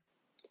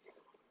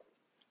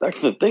 That's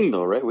the thing,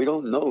 though, right? We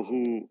don't know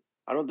who.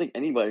 I don't think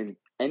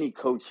any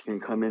coach can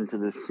come into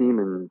this team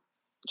and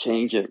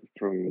change it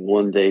from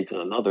one day to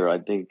another. I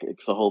think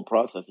it's the whole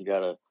process.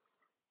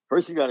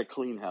 First you got to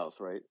clean house,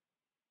 right?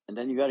 And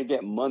then you got to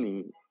get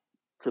money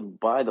to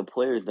buy the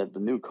players that the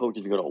new coach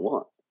is going to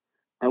want.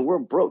 And we're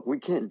broke. We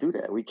can't do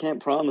that. We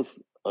can't promise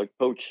a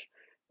coach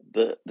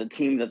the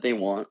team that they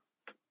want.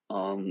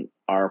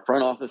 Our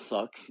front office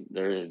sucks.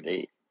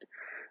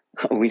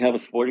 We have a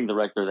sporting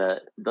director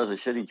that does a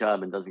shitty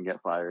job and doesn't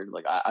get fired.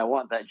 Like, I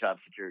want that job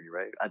security,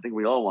 right? I think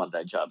we all want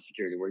that job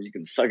security where you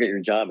can suck at your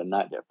job and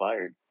not get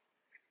fired.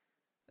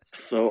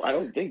 So I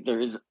don't think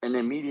there is an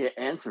immediate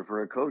answer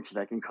for a coach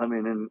that can come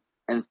in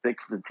and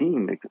fix the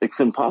team. It's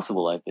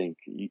impossible, I think.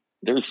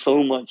 There's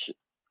so much,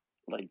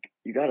 like,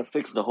 you got to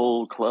fix the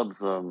whole club's,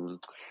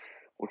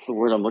 what's the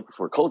word I'm looking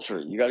for?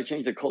 Culture. You got to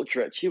change the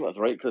culture at Chivas,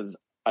 right? Because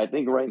I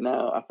think right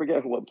now, I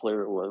forget what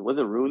player it was. Was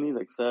it Rooney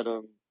that said,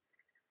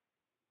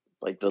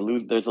 like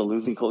there's a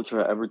losing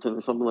culture at Everton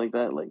or something like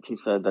that? Like, he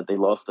said that they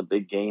lost a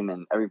big game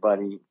and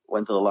everybody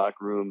went to the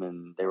locker room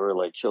and they were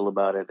like chill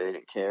about it. They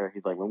didn't care.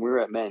 He's like, when we were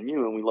at Man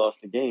U and we lost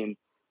the game,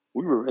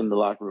 we were in the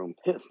locker room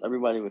pissed.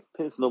 Everybody was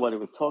pissed. Nobody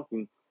was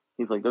talking.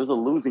 He's like, there's a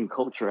losing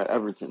culture at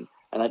Everton.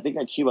 And I think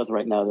at Chivas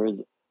right now,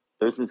 there's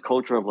this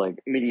culture of like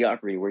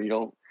mediocrity where you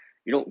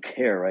don't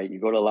care, right? You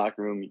go to the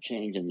locker room, you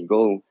change, and you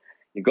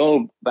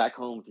go back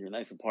home to your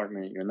nice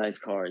apartment, your nice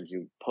cars.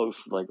 You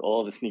post like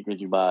all the sneakers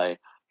you buy,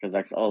 because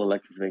that's all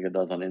Alexis Vega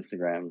does on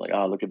Instagram. Like,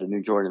 oh, look at the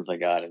new Jordans I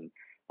got. And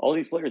all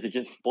these players are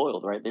just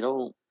spoiled, right? They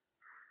don't,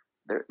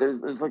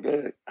 there's like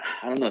I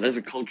don't know, there's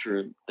a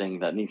culture thing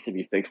that needs to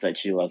be fixed at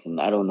Chivas,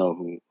 and I don't know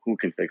who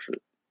can fix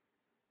it.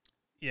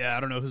 Yeah, I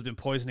don't know who's been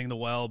poisoning the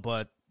well,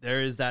 but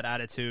there is that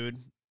attitude.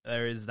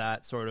 There is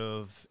that sort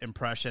of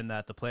impression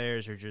that the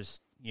players are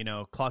just,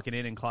 clocking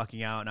in and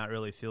clocking out, not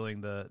really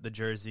feeling the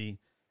jersey.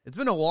 It's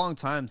been a long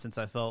time since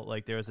I felt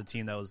like there was a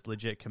team that was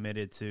legit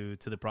committed to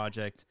the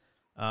project.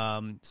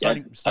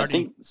 Starting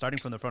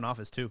from the front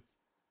office too.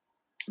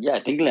 Yeah,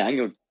 I think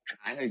Leaño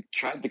kind of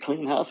tried to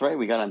clean house, right?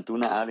 We got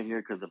Antuna out of here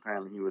because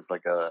apparently he was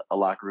like a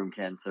locker room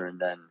cancer, and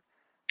then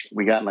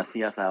we got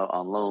Macias out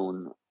on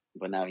loan,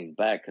 but now he's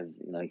back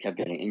because he kept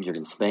getting injured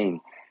in Spain.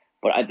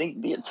 But I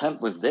think the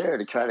attempt was there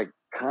to try to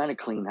kind of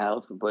clean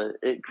house, but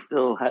it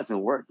still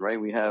hasn't worked, right?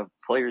 We have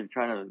players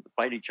trying to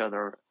fight each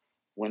other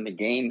when the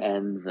game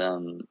ends.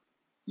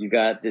 You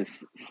got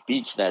this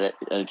speech that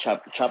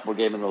Chapo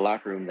gave in the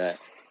locker room that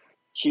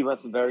Chivas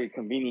very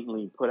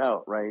conveniently put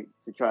out, right,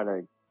 to try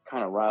to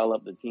kind of rile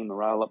up the team and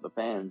rile up the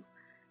fans.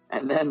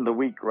 And then the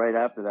week right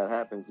after that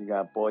happens, you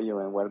got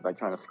Boyo and Huerta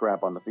trying to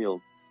scrap on the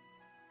field.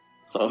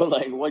 So,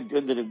 like, what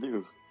good did it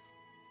do?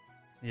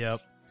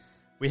 Yep.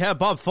 We have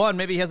Bob Fun.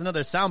 Maybe he has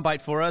another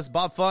soundbite for us.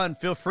 Bob Fun,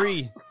 feel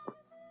free.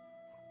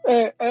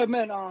 Hey,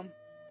 man, I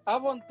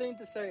have one thing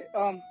to say.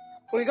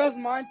 Would you guys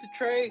mind to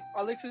trade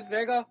Alexis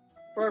Vega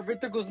for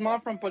Victor Guzman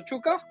from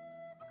Pachuca?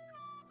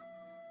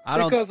 I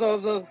don't think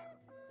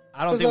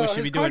we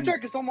should be doing.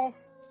 Almost,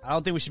 I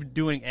don't think we should be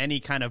doing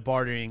any kind of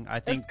bartering. I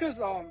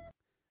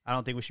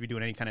don't think we should be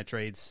doing any kind of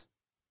trades.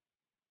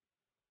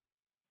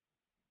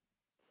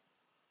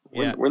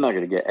 We're not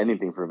going to get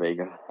anything for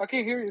Vega. I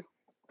can't hear you.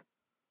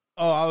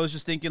 Oh, I was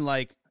just thinking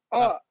like.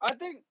 I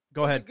think.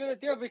 Go ahead. It's a good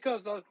idea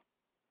because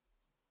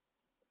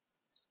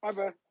my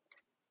bad.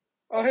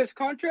 His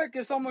contract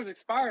is almost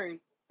expiring,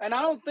 and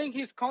I don't think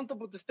he's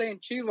comfortable to stay in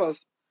Chivas.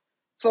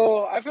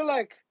 So I feel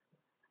like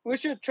we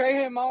should trade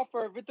him out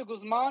for Victor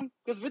Guzman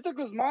because Victor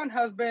Guzman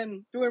has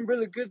been doing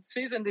really good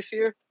season this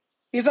year.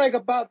 He's like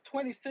about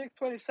 26,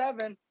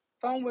 27,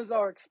 someone with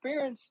our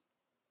experience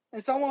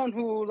and someone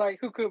who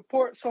could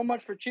port so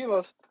much for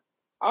Chivas.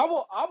 I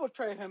will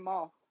trade him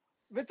off.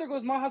 Victor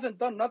Guzman hasn't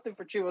done nothing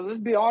for Chivas. Let's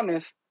be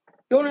honest.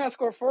 He only has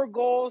scored 4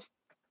 goals.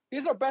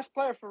 He's our best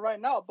player for right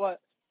now, but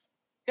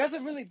he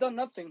hasn't really done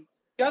nothing.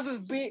 He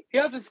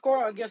hasn't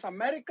scored against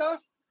America.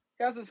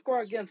 He hasn't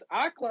scored against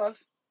Atlas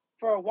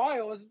for a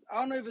while. I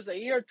don't know if it's a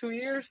year or 2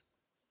 years.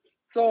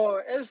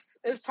 So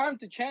it's time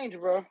to change,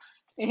 bro.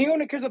 And he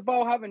only cares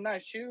about having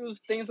nice shoes,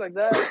 things like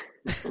that.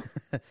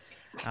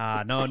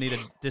 No need to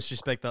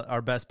disrespect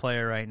our best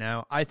player right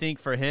now. I think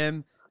for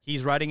him,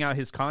 he's writing out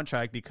his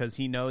contract because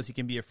he knows he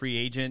can be a free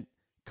agent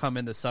come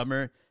in the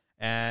summer,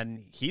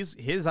 and his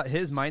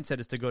mindset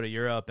is to go to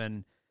Europe.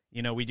 And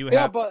we do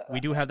have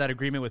that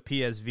agreement with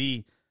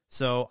PSV.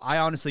 So I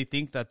honestly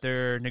think that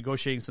they're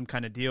negotiating some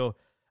kind of deal.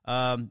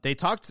 They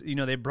talked,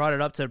 they brought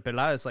it up to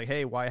Peláez, like,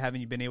 hey, why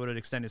haven't you been able to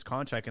extend his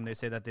contract? And they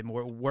say that they're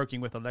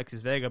working with Alexis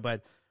Vega,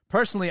 but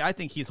personally, I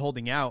think he's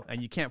holding out,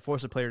 and you can't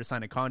force a player to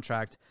sign a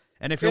contract.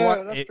 And if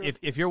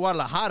you're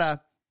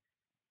Guadalajara,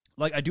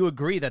 like, I do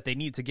agree that they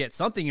need to get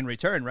something in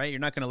return, right? You're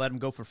not going to let him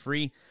go for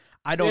free.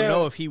 I don't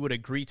know if he would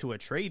agree to a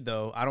trade,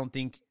 though. I don't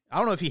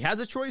know if he has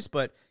a choice,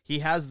 but he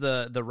has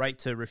the right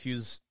to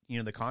refuse,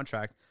 the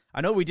contract. I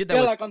know we did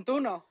that. Like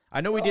Antuna.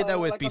 I know we did that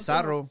with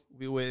Pizarro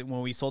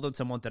when we sold him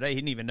to Monterrey. He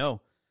didn't even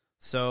know.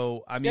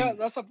 So I mean, that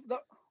was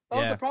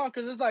the problem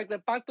because it's like the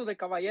Pacto de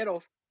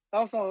Caballeros.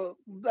 Also,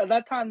 at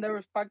that time there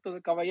was Pacto de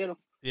Caballeros.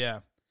 Yeah.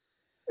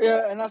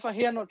 Yeah, and that's why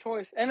he had no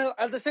choice. And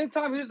at the same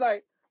time, he was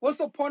like, "What's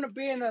the point of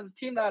being a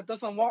team that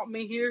doesn't want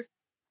me here?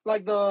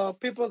 Like the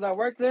people that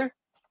work there,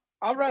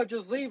 I'd rather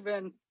just leave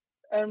and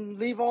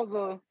leave all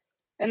the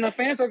and the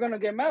fans are gonna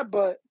get mad,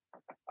 but."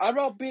 I'd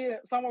rather be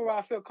somewhere where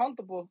I feel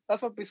comfortable.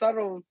 That's what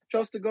Pizarro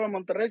chose to go to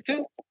Monterrey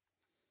too.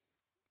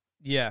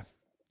 Yeah.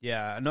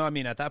 No, I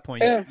mean at that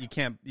point you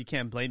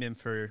can't blame him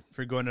for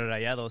going to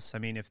Rayados. I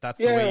mean if that's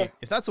the way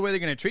they're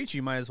going to treat you,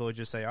 you might as well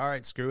just say all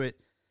right, screw it.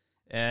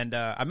 And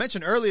I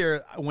mentioned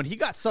earlier when he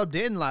got subbed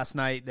in last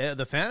night,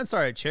 the fans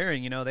started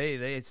cheering.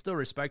 They still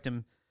respect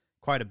him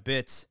quite a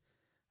bit.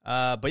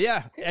 But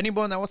yeah,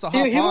 anyone that wants to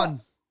hop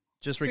on,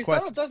 just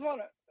request.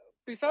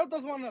 Pizarro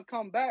does want to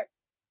come back.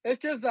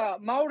 It's just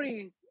that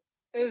Mauri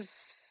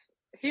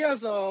he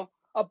has a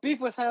beef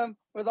with him,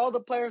 with all the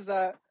players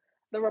that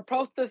they were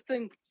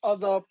protesting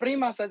of the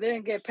primas that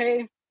didn't get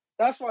paid.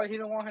 That's why he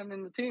didn't want him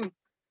in the team.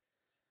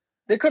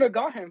 They could have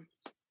got him.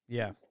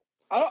 Yeah.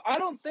 I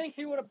don't think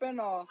he would have been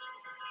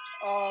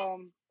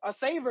a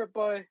saver,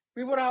 but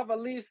we would have at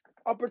least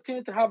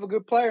opportunity to have a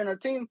good player in our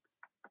team.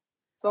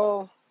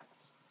 So.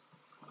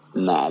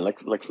 Nah,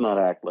 let's not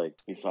act like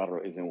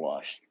Pizarro isn't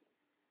washed.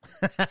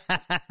 All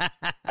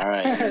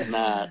right, he's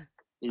not.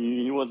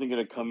 He wasn't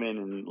going to come in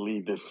and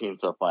lead this team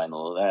to a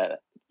final. That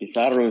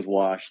Pizarro is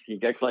washed. He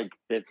gets like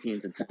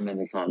 15 to 10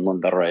 minutes on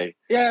Monterrey.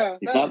 Yeah,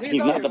 he's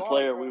not the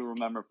player we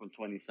remember from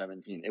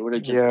 2017. It would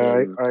have just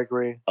been I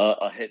agree.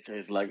 A hit to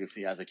his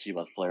legacy as a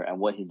Chivas player and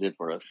what he did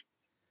for us.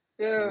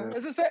 Yeah,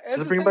 it's the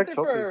same bring back thing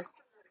trophies.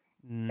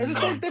 It's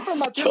the same thing for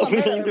Matias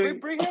Almeida. If we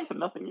bring him,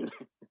 nothing either.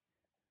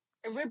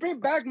 If we bring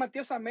back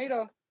Matias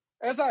Almeida,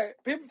 it's like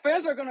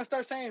fans are gonna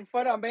start saying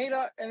 "Fuera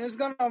Almeida," and it's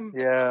gonna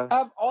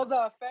have all the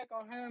effect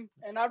on him.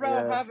 And I'd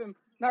rather have him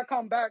not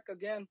come back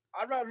again.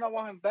 I'd rather not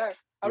want him back.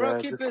 I'd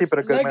rather keep it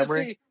a good legacy.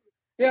 Memory.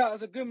 Yeah,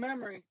 it's a good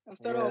memory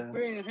instead of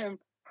bringing him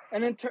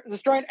and then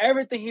destroying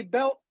everything he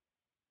built.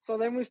 So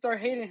then we start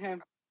hating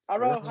him. I'd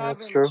rather have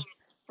him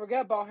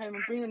forget about him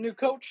and bring a new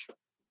coach.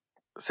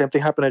 Same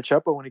thing happened to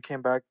Chepo when he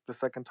came back the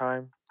second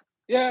time.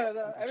 Yeah,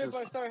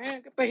 everybody started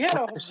hating, but he had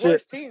a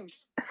worse team.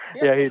 He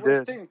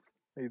did.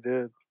 He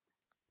did.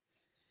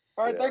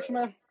 All right, thanks,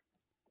 man.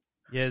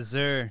 Yes,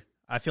 sir.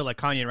 I feel like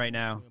Kanye right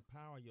now.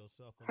 empower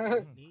yourself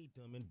and don't need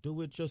them and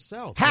do it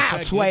yourself. How,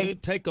 Sway?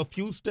 Take a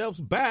few steps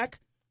back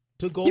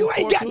to go. You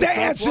ain't got the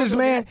answers,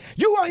 man.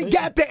 You ain't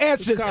got the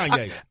answers.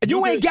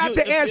 You ain't got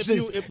the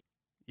answers.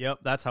 Yep,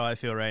 that's how I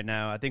feel right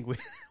now. I think we're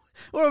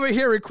over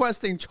here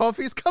requesting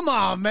trophies. Come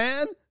on,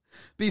 man.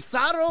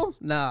 Pizarro?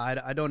 No,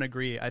 I don't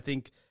agree. I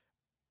think,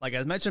 like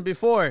I mentioned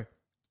before,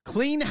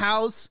 clean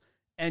house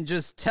and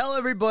just tell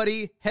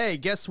everybody, hey,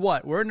 guess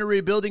what? We're in the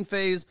rebuilding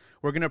phase.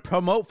 We're going to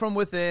promote from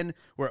within.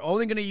 We're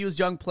only going to use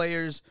young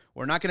players.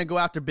 We're not going to go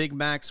after Big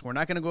Max. We're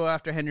not going to go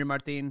after Henry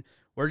Martin.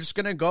 We're just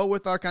going to go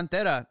with our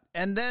cantera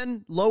and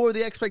then lower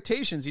the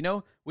expectations. You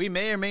know, we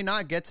may or may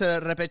not get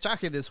to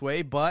repechaje this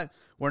way, but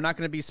we're not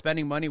going to be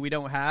spending money we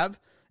don't have.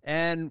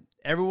 And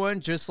everyone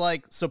just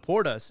like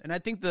support us. And I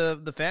think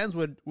the fans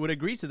would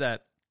agree to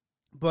that.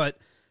 But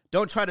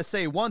don't try to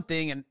say one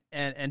thing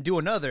and do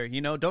another.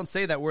 You know, don't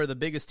say that we're the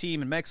biggest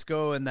team in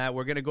Mexico and that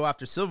we're going to go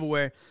after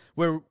silverware.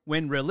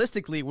 When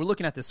realistically, we're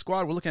looking at this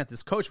squad, we're looking at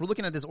this coach, we're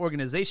looking at this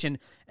organization,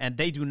 and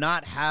they do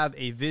not have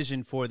a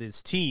vision for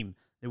this team.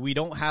 We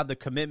don't have the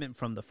commitment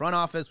from the front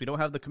office. We don't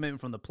have the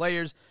commitment from the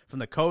players, from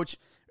the coach.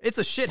 It's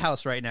a shit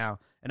house right now.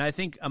 And I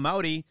think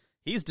Amaury,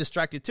 he's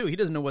distracted too. He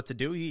doesn't know what to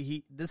do.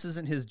 This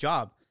isn't his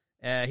job.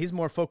 He's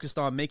more focused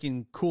on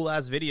making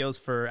cool-ass videos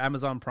for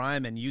Amazon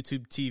Prime and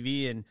YouTube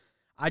TV, and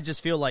I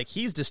just feel like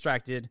he's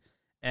distracted,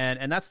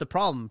 and that's the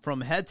problem. From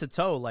head to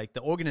toe, like,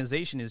 the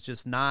organization is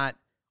just not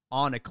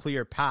on a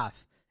clear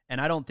path, and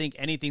I don't think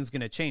anything's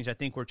going to change. I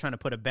think we're trying to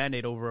put a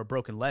Band-Aid over a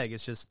broken leg.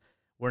 It's just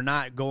we're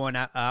not going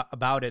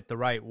about it the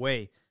right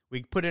way.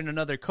 We put in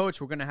another coach,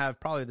 we're going to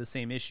have probably the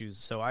same issues.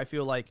 So I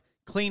feel like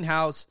clean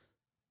house,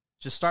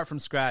 just start from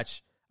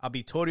scratch. I'll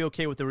be totally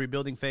okay with the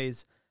rebuilding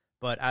phase,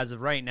 but as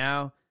of right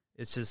now,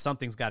 it's just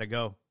something's got to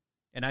go.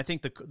 And I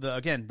think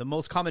the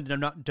most common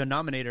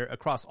denominator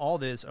across all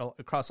this,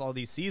 across all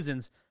these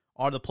seasons,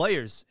 are the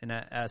players. And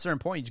at a certain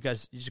point, you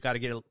just got to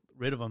get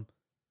rid of them.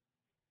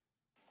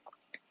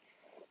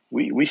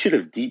 We should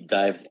have deep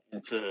dived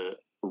into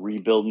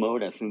rebuild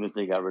mode as soon as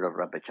they got rid of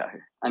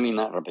repechaje. I mean,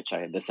 not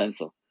repechaje,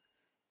 descenso.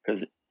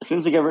 Because as soon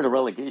as they get rid of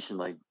relegation,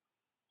 like,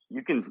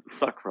 you can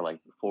suck for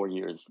like 4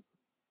 years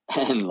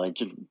and like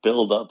just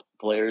build up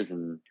players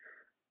and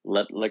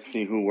let's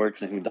see who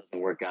works and who doesn't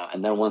work out.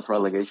 And then once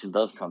relegation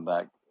does come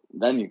back,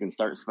 then you can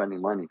start spending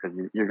money because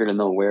you're going to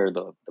know where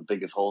the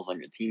biggest holes on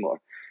your team are.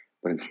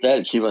 But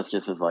instead, Chivas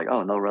just is like,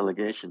 oh, no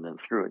relegation, then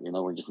screw it. You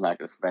know, we're just not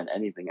going to spend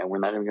anything, and we're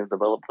not even going to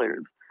develop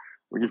players.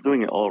 We're just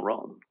doing it all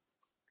wrong.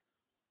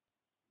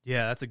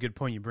 Yeah, that's a good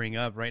point you bring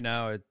up. Right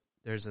now,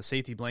 there's a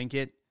safety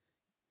blanket,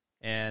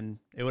 and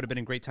it would have been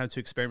a great time to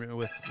experiment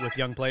with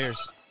young players.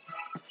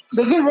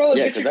 Doesn't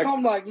relegation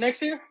come like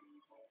next year?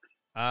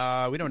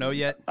 We don't know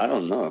yet. I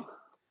don't know.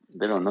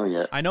 They don't know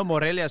yet. I know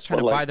Morelia is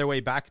trying to buy their way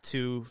back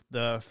to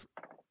the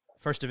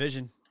first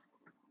division.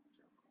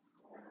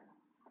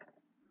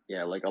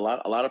 Yeah, like a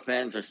lot of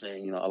fans are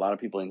saying, you know, a lot of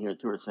people in here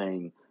too are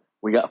saying,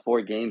 we got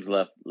 4 games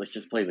left. Let's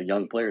just play the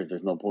young players.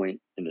 There's no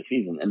point in the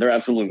season. And they're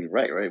absolutely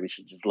right? We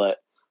should just put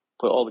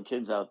all the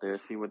kids out there,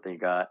 see what they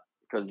got.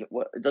 Because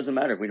it doesn't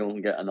matter if we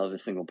don't get another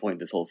single point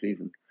this whole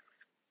season.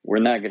 We're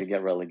not going to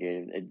get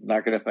relegated. It's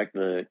not going to affect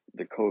the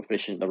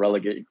coefficient, the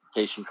relegation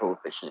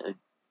coefficient.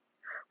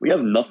 We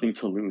have nothing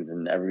to lose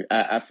and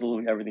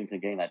absolutely everything to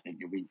gain. I think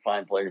if we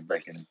find players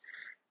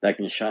that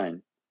can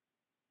shine.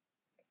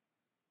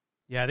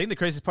 Yeah, I think the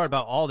craziest part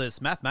about all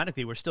this,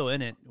 mathematically, we're still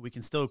in it. We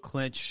can still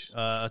clinch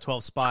a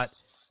 12 spot.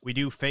 We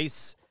do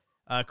face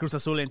Cruz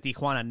Azul and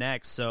Tijuana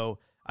next. So,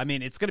 I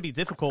mean, it's going to be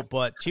difficult,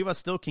 but Chivas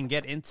still can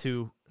get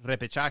into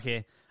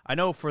repechaje. I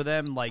know for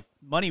them, like,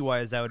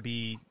 money-wise, that would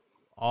be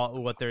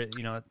all what they're,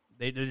 you know,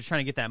 they're just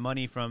trying to get that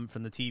money from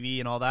the TV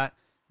and all that.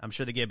 I'm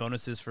sure they get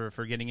bonuses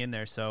for getting in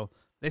there. So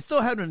they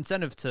still have an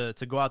incentive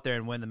to go out there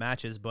and win the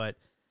matches. But,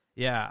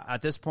 yeah,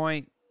 at this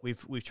point,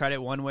 We've tried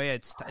it one way.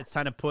 It's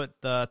time to put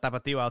the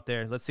Tapatio out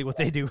there. Let's see what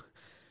they do.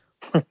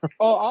 I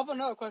have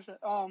another question.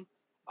 I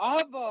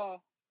have a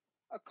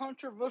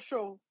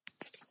controversial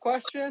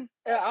question.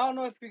 I don't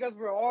know if you guys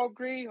will all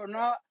agree or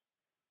not.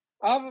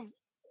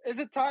 Is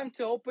it time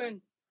to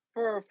open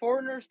for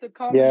foreigners to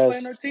come and play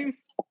in our team?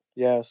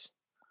 Yes.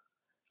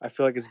 I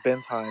feel like it's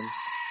been time.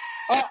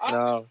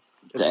 No.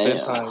 It's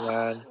been time,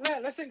 man.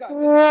 Listen, guys.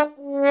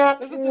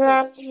 Listen to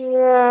this.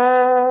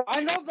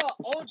 I know the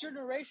old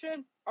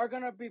generation are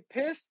going to be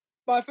pissed,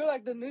 but I feel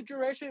like the new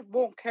generation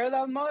won't care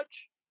that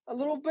much, a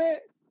little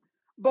bit.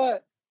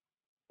 But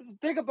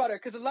think about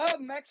it, because a lot of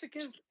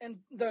Mexicans and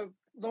the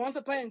ones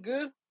that play in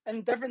good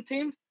and different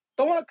teams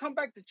don't want to come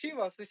back to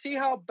Chivas. They see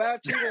how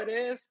bad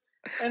Chivas is,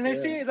 and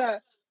they see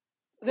that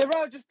they'd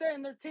rather just stay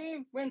in their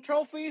team, win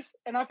trophies.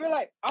 And I feel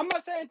like, I'm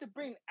not saying to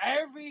bring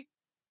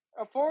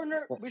a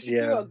foreigner. We should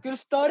do a good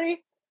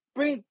study.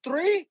 Bring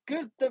 3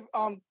 good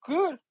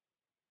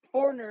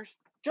foreigners.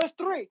 Just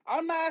 3.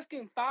 I'm not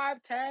asking 5,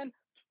 10,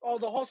 or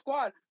the whole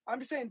squad. I'm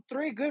just saying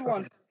 3 good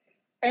ones.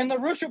 And the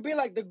rule should be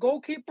like the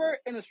goalkeeper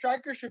and the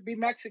striker should be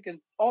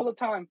Mexican all the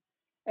time.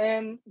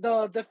 And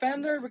the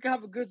defender, we can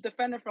have a good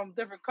defender from a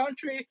different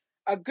country,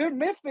 a good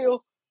midfield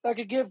that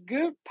could give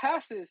good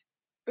passes.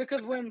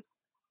 Because when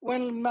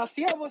when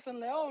Macias was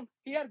in León,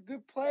 he had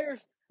good players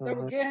that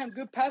would get him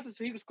good passes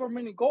so he could score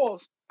many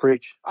goals.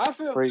 Preach. I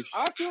feel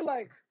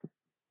like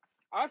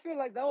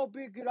that would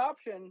be a good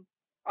option.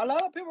 A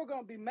lot of people are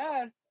gonna be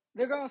mad.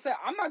 They're gonna say,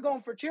 "I'm not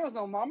going for Chivas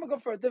no more. I'm gonna go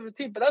for a different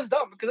team." But that's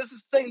dumb because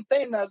it's the same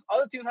thing that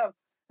other teams have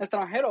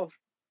extranjeros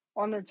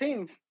on their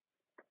teams.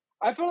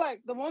 I feel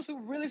like the ones who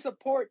really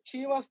support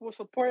Chivas will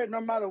support it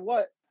no matter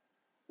what.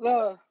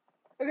 Because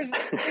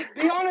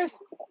be honest,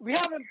 it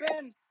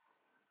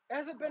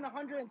hasn't been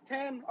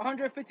 110,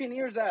 115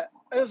 years that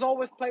it was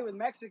always played with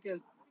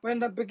Mexicans. When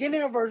the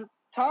beginning of our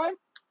time,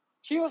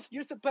 Chivas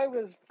used to play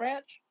with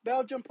French,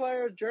 Belgian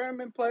players,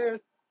 German players,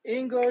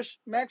 English,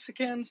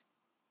 Mexicans.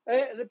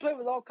 They played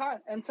with all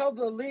kinds until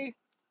the Liga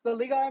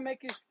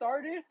MX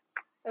started.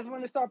 That's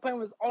when they started playing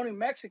with only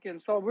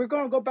Mexicans. So we're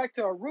going to go back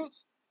to our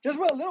roots just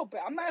for a little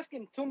bit. I'm not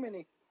asking too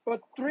many,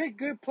 but 3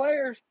 good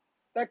players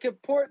that could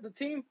port the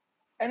team.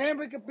 And then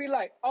we could be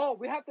like, oh,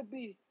 we have to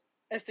be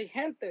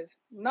exigentes,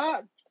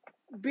 not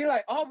be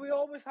like, oh, we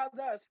always have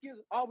that excuse.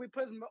 Oh, we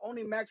play with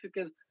only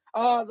Mexicans.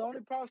 Oh, the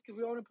only problem is because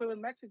we only play with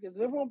Mexicans.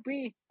 It won't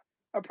be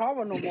a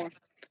problem no more.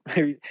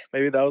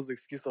 Maybe that was the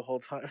excuse the whole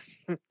time.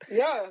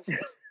 Yeah.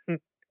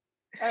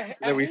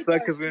 That we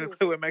suck because we didn't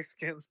play with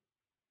Mexicans.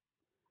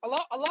 A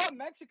lot of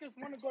Mexicans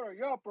want to go to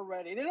Europe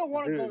already. They don't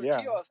want to go to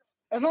Chivas.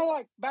 It's not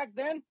like back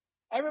then,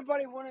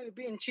 everybody wanted to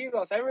be in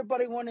Chivas.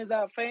 Everybody wanted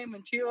that fame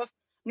in Chivas.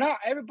 Now,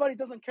 everybody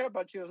doesn't care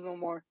about Chivas no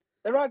more.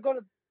 They rather go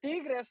to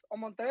Tigres or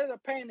Monterrey. They're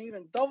paying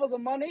even double the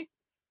money,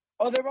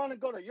 or they want to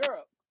go to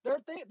Europe.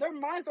 Their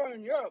minds are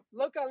in Europe.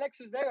 Look at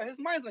Alexis Vega. His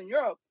mind's in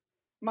Europe.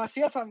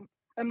 Macias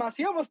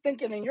was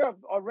thinking in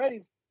Europe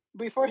already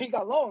before he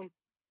got loaned.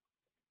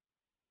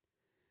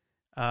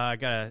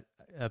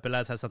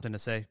 Peláez has something to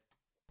say.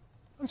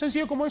 Tan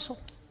sencillo como eso.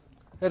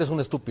 Eres un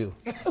estúpido.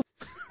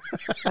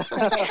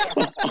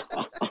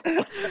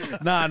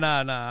 Nah.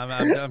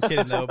 I'm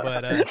kidding though.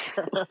 But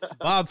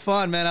Bob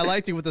Fun, man, I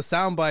liked you with the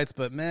sound bites,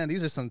 but man,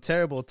 these are some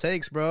terrible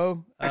takes,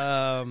 bro.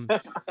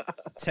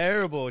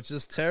 Terrible,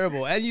 just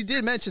terrible. And you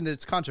did mention that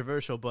it's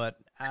controversial, but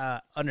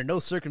under no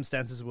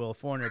circumstances will a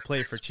foreigner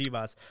play for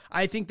Chivas.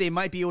 I think they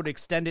might be able to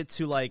extend it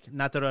to like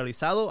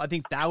naturalizado. I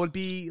think that would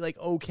be like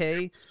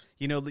okay.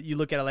 You know, you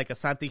look at it like a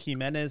Santi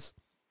Jimenez,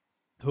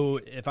 who,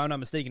 if I'm not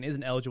mistaken,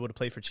 isn't eligible to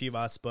play for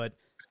Chivas, but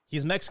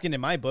he's Mexican in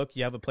my book.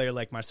 You have a player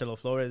like Marcelo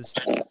Flores.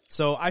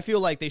 So I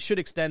feel like they should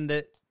extend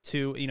it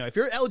to, you know, if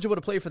you're eligible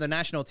to play for the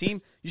national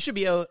team, you should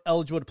be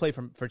eligible to play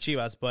for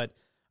Chivas. But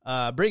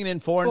bringing in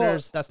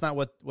foreigners, that's not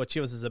what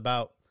Chivas is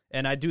about.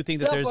 And I do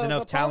think that there's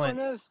enough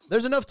talent.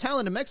 There's enough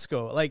talent in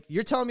Mexico. Like,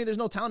 you're telling me there's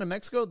no talent in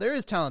Mexico? There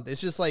is talent. It's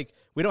just like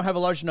we don't have a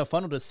large enough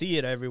funnel to see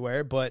it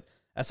everywhere. But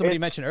as somebody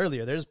mentioned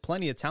earlier, there's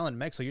plenty of talent in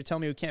Mexico. You're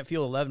telling me we can't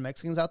field 11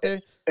 Mexicans out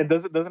there? And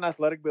doesn't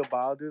Athletic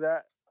Bilbao do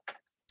that?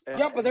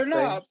 But they're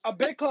not a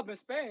big club in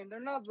Spain. They're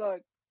not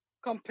like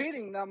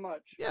competing that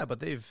much. Yeah, but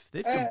they've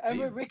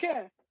and we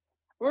can't.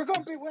 We're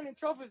gonna be winning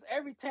trophies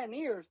every 10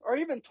 years, or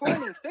even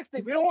 20,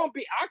 60. We don't want to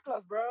be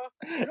Atlas, bro.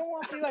 We don't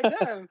want to be like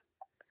them.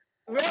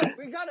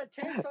 We gotta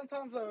change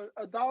sometimes our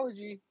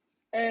ideology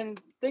and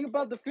think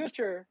about the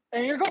future.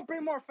 And you're gonna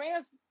bring more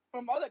fans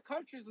from other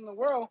countries in the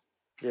world.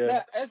 Yeah,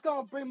 that it's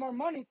gonna bring more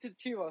money to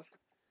Chivas.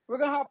 We're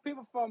gonna have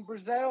people from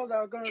Brazil that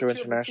are gonna to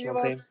international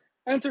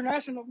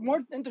Chivas. Team.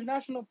 More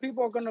international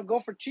people are gonna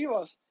go for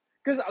Chivas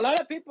because a lot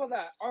of people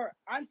that are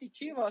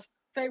anti-Chivas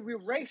say we're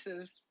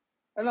racist,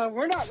 and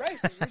we're not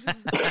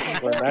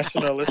racist. We're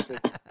nationalistic.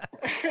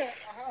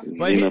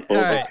 But all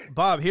right,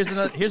 Bob, here's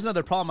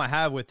another problem I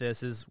have with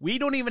this is we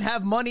don't even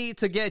have money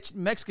to get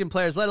Mexican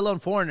players, let alone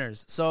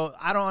foreigners. So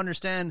I don't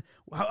understand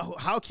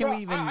how can we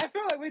even. I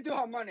feel like we do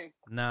have money.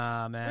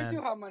 Nah, man. We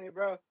do have money,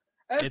 bro.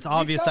 It's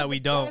obvious that we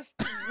don't.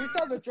 We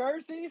saw the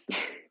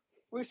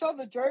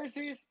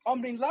jerseys.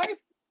 Life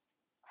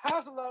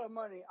has a lot of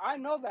money. I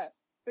know that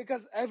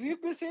because if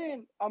you've been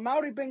seeing,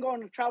 Mauri been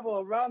going to travel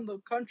around the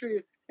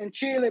country in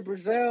Chile,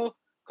 Brazil,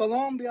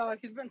 Colombia.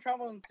 He's been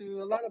traveling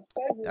to a lot of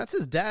places. That's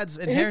his dad's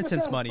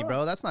inheritance money,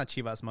 bro. That's not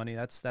Chivas money.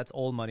 That's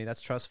old money.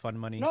 That's trust fund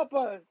money. No,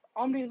 but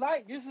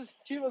Light uses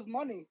Chivas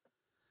money.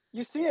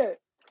 You see it.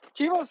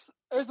 Chivas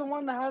is the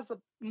one that has the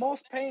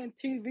most paying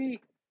TV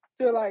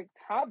to like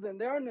have them.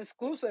 They're an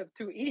exclusive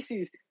to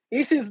Easy.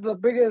 Easy is the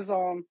biggest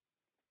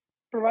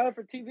provider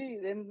for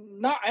TV, and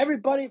not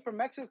everybody from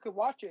Mexico could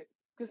watch it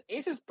because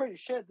Ace is pretty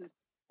shit.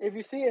 If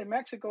you see it in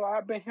Mexico,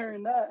 I've been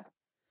hearing that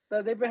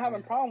they've been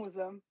having problems with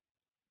them,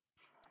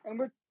 and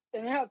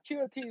they have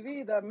Chivas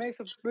TV that makes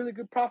a really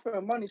good profit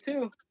of money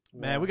too.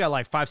 Man, we got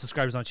like 5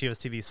 subscribers on Chivas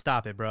TV.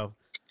 Stop it, bro.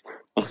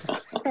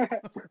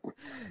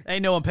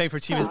 Ain't no one paying for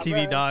Chivas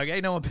TV, dog.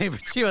 Ain't no one paying for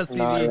Chivas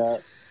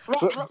TV.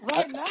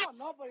 Right now,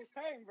 nobody's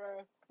paying,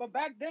 bro. But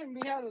back then,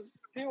 we had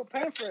people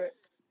paying for it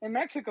in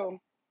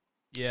Mexico.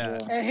 Yeah.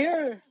 And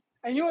here,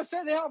 and you would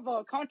say they have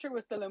a contract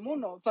with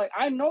Telemundo. It's like,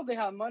 I know they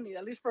have money,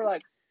 at least for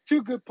like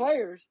 2 good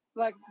players.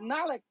 Like,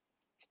 not like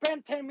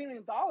spend $10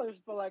 million,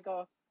 but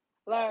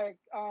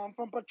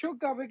from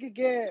Pachuca, we could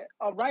get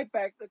a right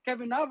back,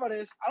 Kevin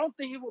Alvarez. I don't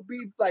think he will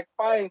be like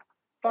 $5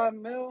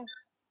 mil.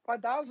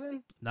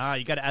 5,000. Nah,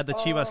 you got to add the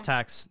Chivas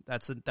tax.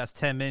 That's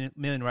 10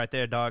 million right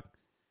there, dog.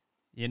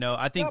 You know,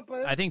 I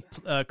think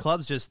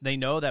clubs they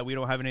know that we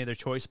don't have any other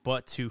choice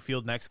but to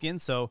field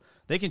Mexicans, so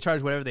they can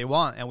charge whatever they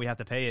want, and we have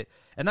to pay it.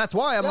 And that's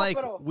why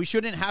I'm we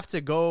shouldn't have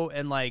to go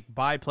and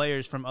buy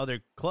players from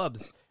other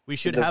clubs. We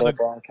should have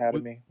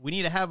academy. We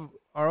need to have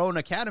our own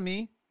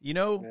academy. You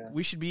know,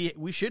 we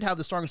should have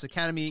the strongest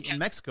academy in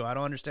Mexico. I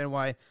don't understand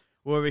why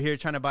we're over here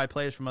trying to buy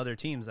players from other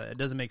teams. It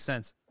doesn't make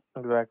sense.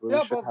 Exactly.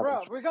 Yeah, but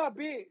bro, we gotta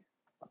be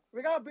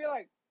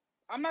like.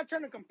 I'm not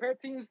trying to compare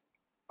teams.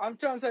 I'm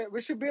trying to say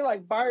we should be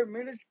like Bayern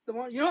Munich. The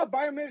one, you know, how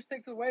Bayern Munich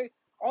takes away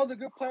all the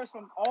good players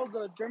from all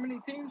the Germany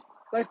teams,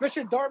 like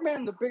especially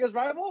Dortmund, the biggest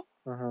rival.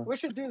 We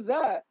should do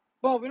that.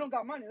 But we don't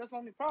got money. That's the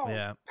only problem.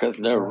 Yeah, because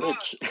they're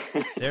rich.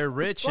 They're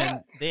rich,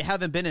 and they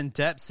haven't been in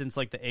debt since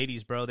like the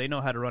 '80s, bro. They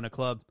know how to run a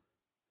club.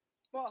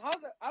 Well,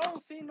 I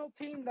don't see no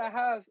team that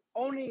has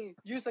only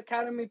youth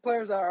academy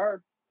players that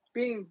are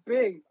being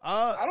big.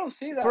 I don't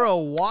see that. For a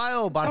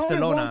while,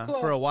 Barcelona.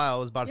 For a while,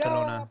 it was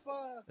Barcelona.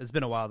 Yeah, it's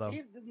been a while, though.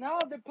 Now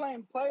they're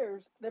playing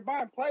players. They're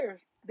buying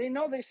players. They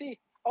know they see,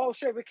 oh,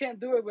 shit, we can't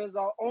do it with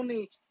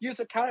only youth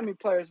academy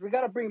players. We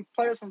got to bring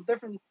players from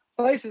different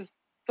places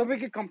so we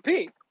can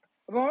compete.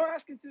 We're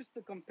asking teams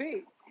to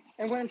compete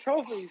and win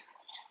trophies.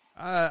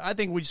 I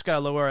think we just got to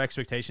lower our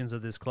expectations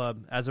of this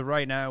club. As of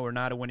right now, we're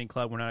not a winning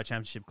club. We're not a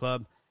championship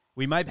club.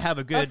 We might have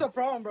a good... That's the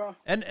problem, bro.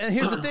 And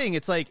here's the thing.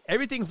 It's like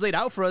everything's laid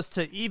out for us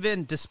to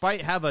even,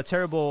 despite have a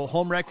terrible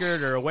home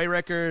record or away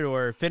record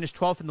or finish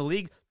 12th in the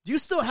league, you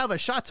still have a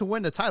shot to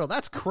win the title.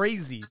 That's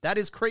crazy. That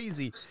is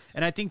crazy.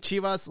 And I think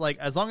Chivas,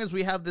 as long as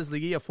we have this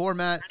Liguilla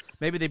format,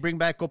 maybe they bring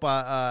back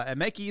Copa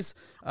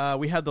MX.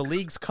 We have the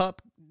Leagues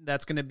Cup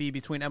that's going to be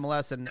between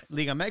MLS and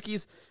Liga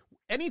MX.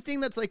 Anything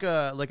that's like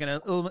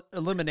an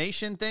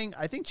elimination thing,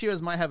 I think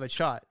Chivas might have a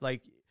shot.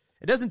 Like,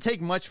 it doesn't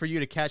take much for you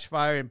to catch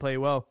fire and play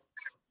well.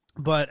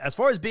 But as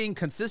far as being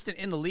consistent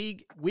in the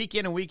league, week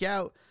in and week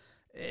out,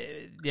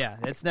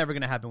 it's never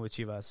going to happen with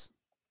Chivas.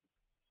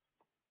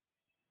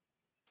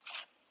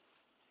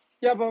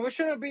 Yeah, but we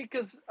shouldn't be,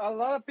 because a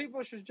lot of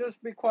people should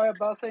just be quiet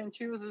about saying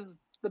Chivas is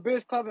the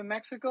biggest club in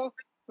Mexico.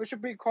 We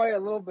should be quiet a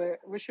little bit.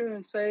 We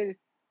shouldn't say,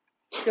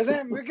 because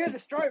then we're getting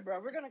destroyed, bro.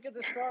 We're going to get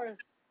destroyed.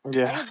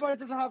 Yeah. Everybody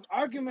doesn't have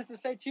arguments to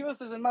say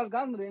Chivas isn't más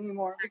grande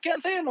anymore. We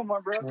can't say it no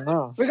more, bro.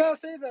 No. We got to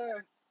say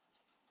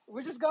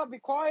we just got to be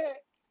quiet,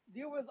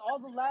 deal with all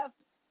the laughs.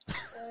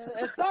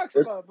 It sucks,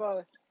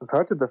 but it's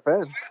hard to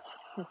defend.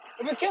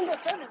 We can't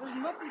defend it. There's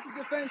nothing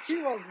to defend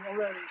Chivas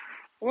already.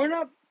 We're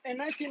not in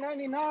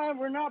 1999.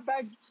 We're not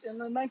back in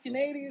the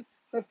 1980s,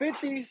 the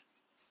 50s.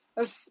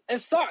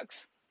 It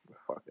sucks. It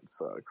fucking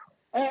sucks.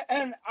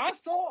 And I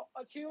saw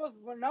Chivas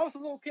when I was a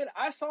little kid.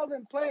 I saw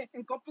them play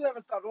in Copa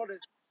Libertadores.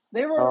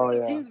 They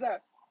were teams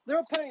that they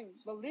were playing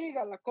the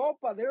Liga, La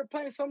Copa. They were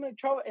playing so many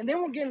trouble, and they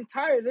weren't getting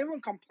tired. They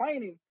weren't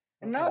complaining.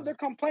 And now they're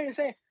complaining,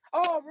 saying,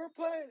 "Oh, we're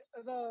playing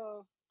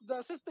the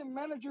assistant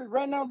manager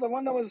right now, the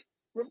one that was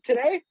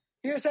today."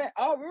 He was saying,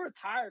 "Oh, we were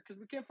tired because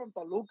we came from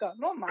Toluca."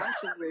 No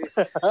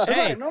manches,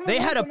 Hey, they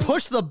had to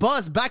push the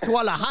bus back to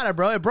Guadalajara,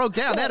 bro. It broke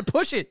down. They had to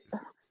push it.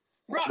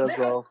 Bro, that's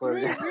they all had for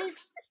 3 you.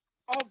 weeks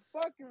of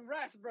fucking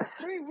rest, bro.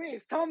 3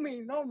 weeks. Tell me,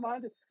 no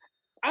man.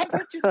 I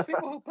bet you the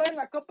people who play in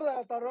La Copa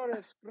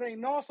Libertadores,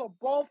 Reynoso,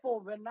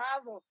 Bofo,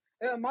 Venado,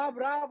 El Más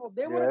Bravo,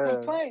 they wouldn't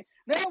complain.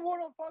 They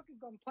wouldn't fucking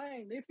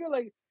complain. They feel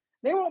like,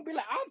 they won't be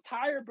like, I'm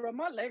tired, bro.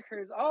 My leg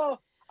hurts. Oh,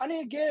 I need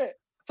to get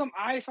some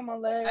ice on my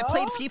leg. I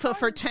played FIFA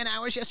for 10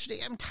 hours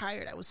yesterday. I'm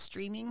tired. I was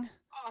streaming.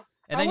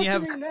 And then you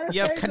have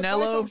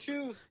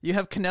Canelo. You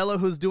have Canelo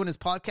who's doing his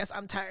podcast.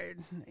 I'm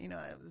tired. You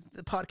know,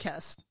 the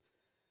podcast.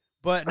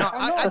 But no,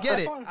 I get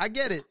it. I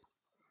get it.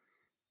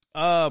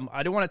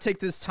 I don't want to take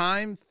this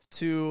time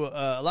to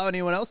allow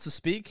anyone else to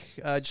speak.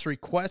 Just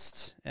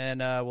request, and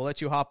we'll let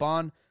you hop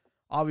on.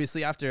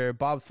 Obviously, after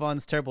Bob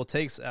Fun's terrible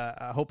takes,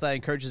 I hope that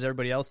encourages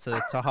everybody else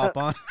to hop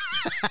on.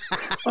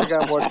 I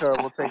got more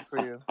terrible takes for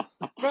you.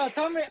 Bro,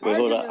 tell me, Wait,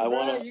 hold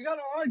on. You got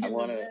to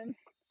argue, man.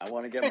 I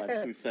want to get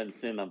my 2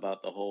 cents in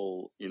about the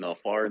whole,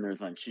 foreigners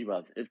on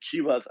Chivas. If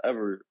Chivas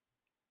ever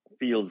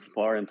fields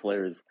foreign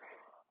players,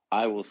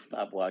 I will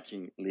stop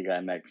watching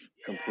Liga MX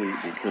completely,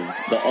 because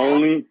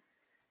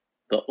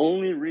the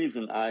only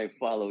reason I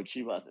follow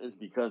Chivas is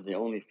because they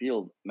only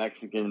field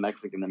Mexican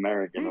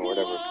American or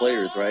whatever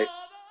players, right?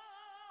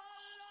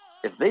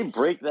 If they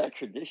break that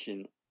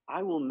tradition,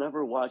 I will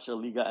never watch a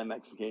Liga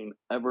MX game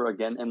ever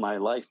again in my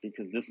life,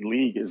 because this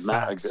league is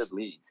not a good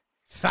league.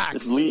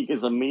 Facts. This league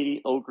is a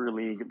mediocre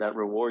league that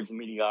rewards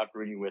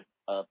mediocrity with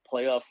a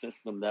playoff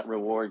system that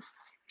rewards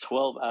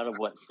 12 out of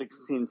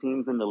 16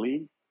 teams in the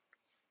league.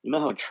 You know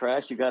how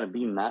trash you got to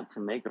be not to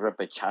make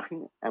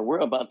repechaje? And we're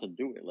about to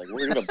do it. Like,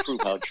 we're going to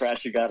prove how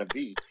trash you got to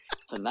be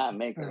to not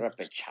make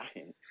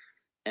repechaje.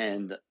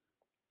 And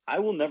I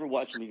will never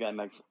watch Liga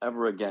MX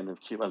ever again if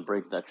Chivas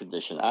breaks that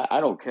tradition. I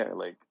don't care.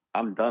 Like,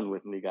 I'm done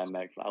with Liga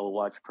MX. I will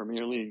watch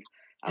Premier League.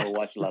 I will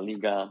watch La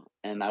Liga.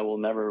 And I will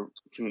never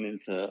tune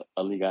into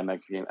a Liga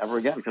MX game ever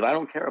again, because I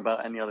don't care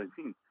about any other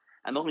team.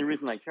 And the only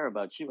reason I care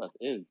about Chivas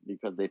is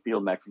because they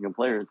field Mexican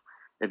players.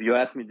 If you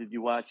ask me, did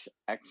you watch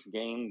X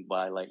game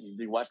did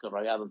you watch the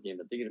Rayados game?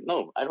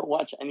 No, I don't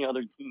watch any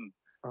other team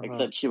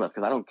except Chivas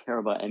because I don't care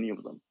about any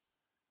of them.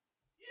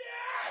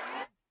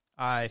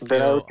 I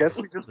Then I feel guess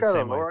we just the gotta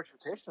same way. lower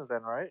expectations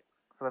then, right?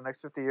 For the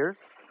next 50 years.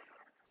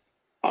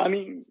 I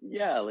mean,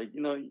 yeah,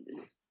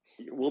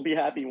 we'll be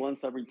happy once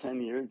every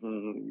 10 years,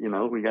 and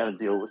we got to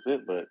deal with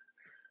it. But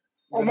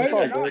or maybe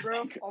not,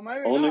 bro. Or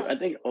maybe not. I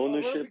think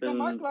ownership and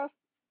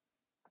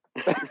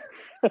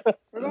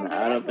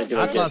I don't think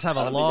Atlas have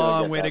a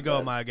long way to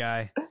go, my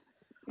guy.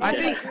 I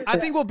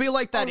think we'll be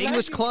like that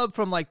English club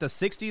from like the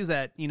 60s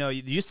that,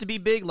 it used to be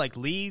big, like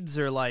Leeds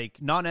or like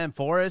Nottingham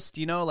Forest,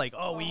 we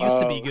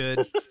used to be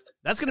good.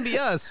 That's going to be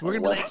us. We're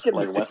going to be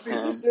like West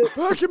Ham.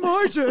 Back in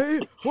my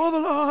day, well, the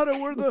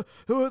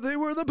Lahara they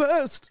were the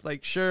best.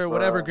 Like, sure,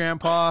 whatever,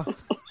 Grandpa.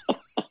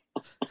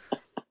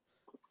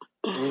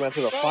 We went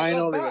to the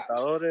final,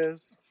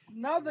 Libertadores.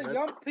 Now the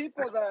young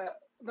people,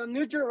 the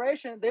new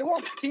generation, they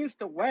want teams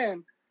to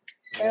win.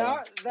 And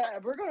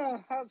we're going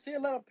to see a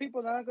lot of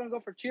people that aren't going to go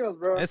for Chivas,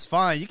 bro. It's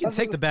fine. You can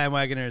take the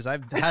bandwagoners.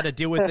 I've had to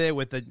deal with it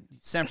with the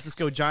San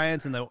Francisco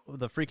Giants and the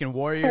freaking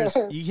Warriors.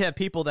 You have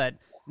people that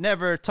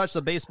never touch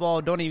the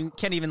baseball,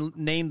 can't even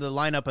name the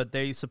lineup, but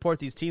they support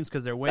these teams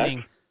because they're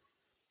winning.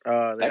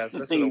 That's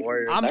the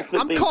Warriors.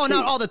 I'm calling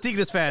out all the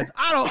Tigres fans.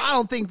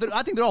 I think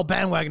they're all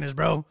bandwagoners,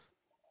 bro.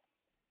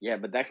 Yeah,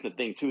 but that's the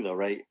thing too, though,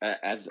 right?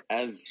 As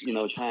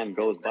time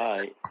goes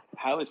by,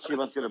 how is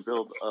Chivas going to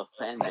build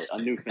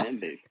a new fan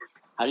base?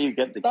 How do you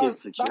get the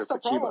kids to cheer for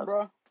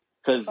Chivas?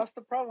 Because that's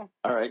the problem.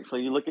 All right, so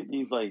you look at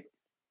these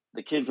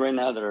the kids right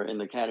now that are in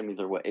the academies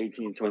are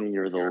 18, 20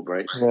 years old,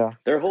 right? Yeah.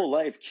 Their whole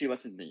life,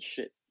 Chivas has been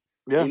shit.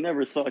 Yeah. They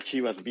never saw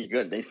Chivas be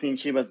good. They've seen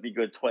Chivas be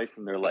good twice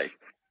in their life.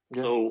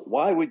 Yeah. So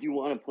why would you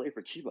want to play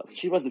for Chivas?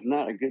 Chivas is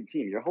not a good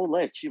team. Your whole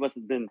life, Chivas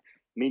has been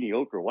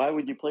mediocre. Why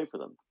would you play for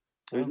them?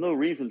 There's no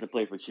reason to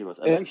play for Chivas.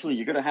 Eventually,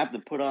 you're going to have to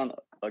put on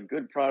a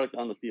good product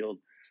on the field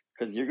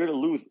because you're going to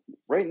lose.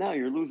 Right now,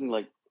 you're losing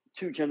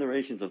 2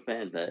 generations of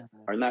fans that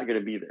are not going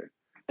to be there.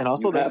 And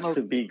also, you have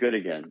to be good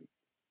again.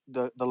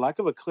 The lack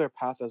of a clear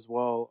path as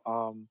well.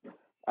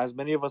 As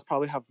many of us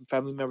probably have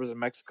family members in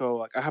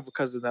Mexico. I have a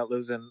cousin that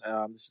lives in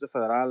Distrito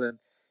Federal, and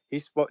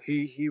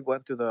he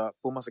went through the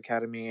Pumas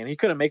Academy, and he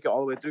couldn't make it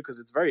all the way through because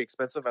it's very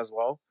expensive as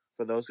well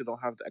for those who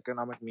don't have the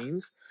economic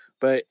means.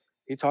 But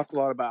he talked a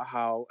lot about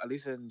how, at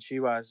least in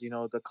Chivas,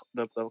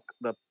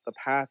 the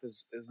path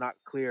is not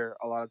clear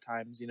a lot of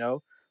times,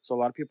 So a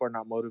lot of people are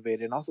not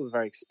motivated, and also it's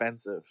very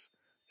expensive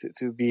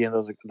to be in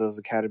those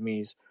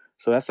academies.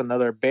 So that's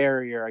another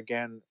barrier.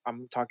 Again,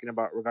 I'm talking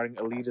about regarding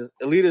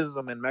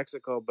elitism in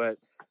Mexico, but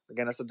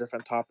again, that's a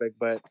different topic.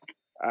 But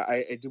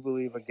I do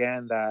believe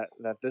again that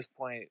at this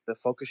point the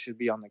focus should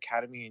be on the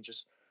academy and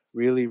just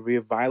really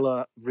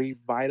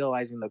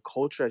revitalizing the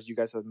culture, as you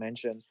guys have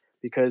mentioned,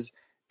 because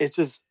it's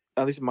just,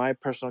 at least my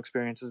personal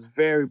experience, is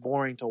very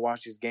boring to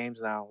watch these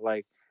games now.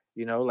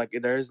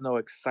 There is no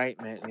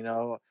excitement,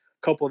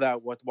 Couple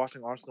that with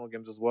watching Arsenal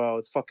games as well.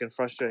 It's fucking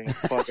frustrating as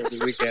fuck every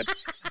weekend.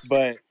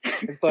 But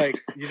it's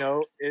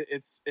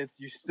it's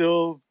you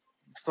still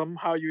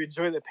somehow you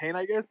enjoy the pain,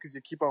 I guess, because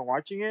you keep on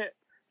watching it.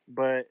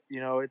 But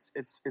it's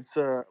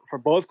for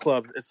both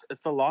clubs,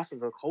 it's a loss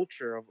of a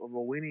culture of a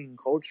winning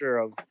culture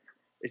of.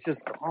 It's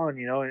just gone,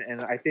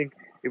 and I think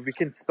if we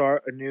can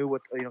start anew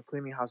with,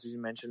 cleaning house, as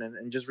you mentioned,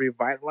 and just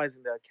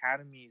revitalizing the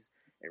academies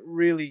and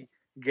really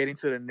getting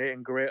to the knit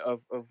and grit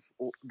of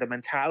the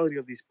mentality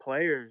of these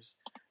players,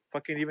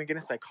 fucking even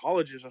getting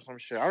psychologists or some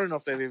shit. I don't know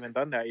if they've even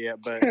done that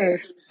yet, but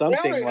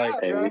something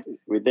Hey,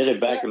 we did it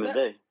back in the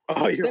day.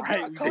 Oh, you're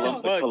right.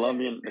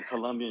 The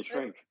Colombian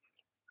shrink.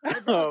 They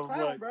brought a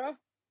clown, bro.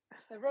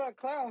 They brought a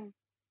clown.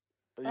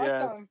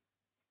 Yes.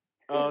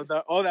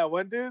 That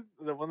one dude,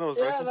 the one that was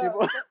wrestling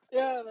people.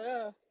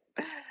 Yeah.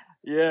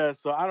 Yeah.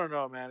 So I don't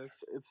know, man.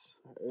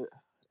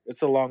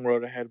 It's a long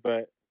road ahead,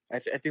 but I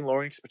think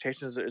lowering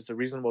expectations is a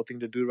reasonable thing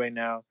to do right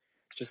now,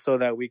 just so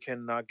that we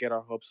can not get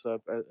our hopes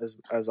up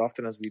as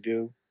often as we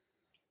do.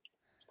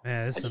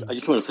 Man, I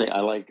just want to say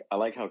I like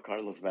how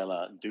Carlos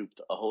Vela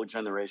duped a whole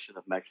generation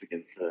of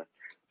Mexicans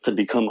to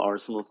become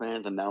Arsenal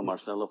fans, and now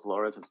Marcelo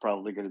Flores is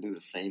probably going to do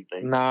the same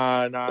thing.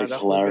 Nah, that's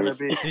going to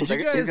be. Did you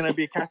guys? He's going to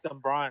be cast in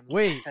bronze.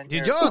 Wait,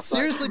 did y'all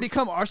seriously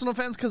become Arsenal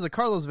fans because of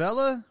Carlos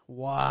Vela?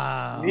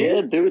 Wow.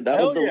 Yeah, dude, that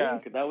was the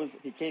link.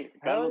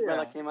 Carlos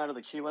Vela came out of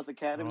the Chivas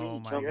Academy. Oh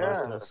my jumped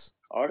over to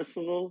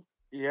Arsenal.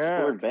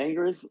 Scored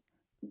bangers.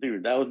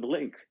 Dude, that was the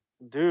link.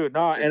 Dude,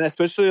 no, and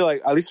especially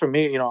at least for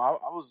me, I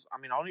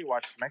only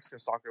watched Mexican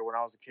soccer when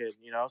I was a kid,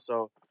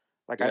 so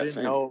I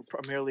didn't know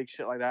Premier League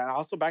shit like that. And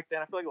also back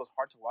then, I feel like it was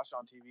hard to watch it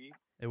on TV.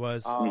 It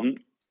was.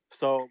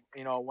 So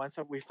once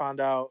we found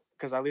out,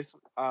 because at least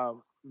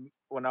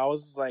when I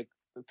was in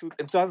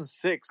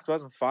 2006,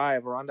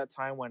 2005, around that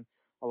time when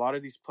a lot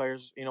of these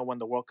players, when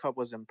the World Cup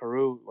was in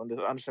Peru, when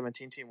the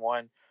under-17 team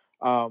won,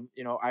 I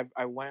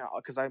went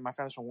because my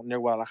family's from near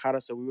Guadalajara,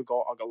 so we would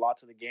go a lot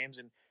to the games,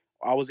 and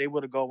I was able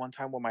to go one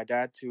time with my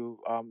dad to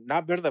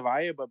not Verde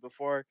Valle, but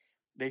before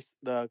the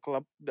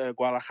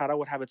Guadalajara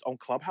would have its own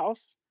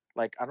clubhouse.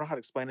 like, I don't know how to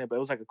explain it, but it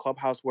was like a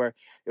clubhouse where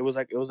it was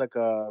like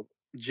a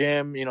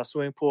gym,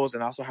 swimming pools,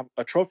 and also have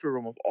a trophy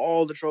room of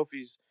all the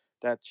trophies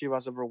that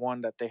Chivas ever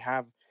won that they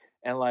have.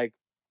 And like,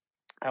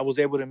 I was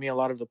able to meet a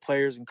lot of the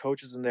players and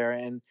coaches in there,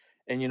 and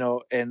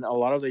and a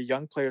lot of the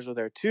young players were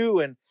there too,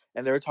 and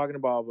they were talking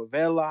about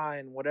Vela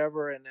and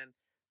whatever. And then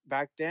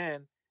back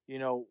then,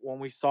 when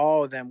we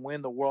saw them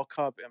win the World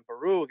Cup in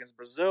Peru against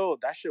Brazil,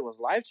 that shit was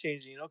life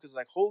changing, because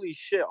like, holy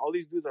shit, all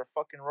these dudes are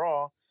fucking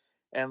raw,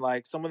 and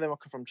like, some of them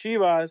come from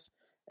Chivas,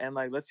 and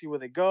like, let's see where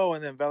they go.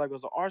 And then Vela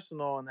goes to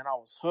Arsenal, and then I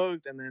was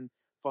hooked. And then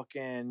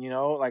fucking,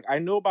 like, I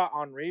knew about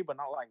Henry, but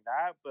not like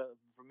that. But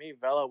for me,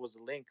 Vela was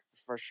a link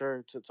for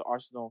sure to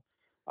Arsenal.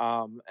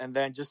 And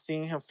then just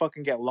seeing him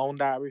fucking get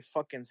loaned out every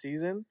fucking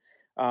season,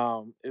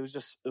 it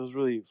was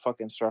really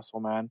fucking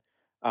stressful, man.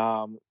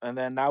 And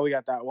then now we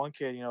got that one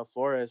kid,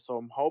 Flores. So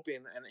I'm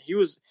hoping, and he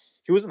was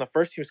in the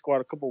first team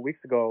squad a couple of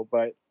weeks ago,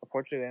 but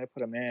unfortunately they didn't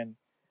put him in.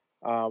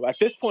 At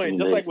this point,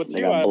 just like with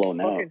Chivas,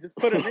 fucking just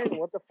put him in.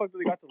 What the fuck do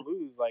they got to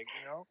lose? Like,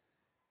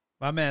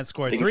 My man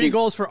scored 3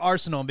 goals for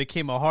Arsenal and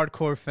became a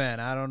hardcore fan.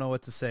 I don't know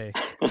what to say.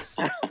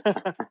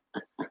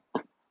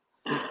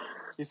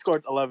 He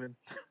scored 11.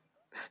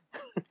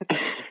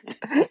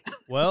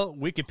 Well,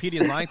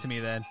 Wikipedia's lying to me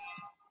then.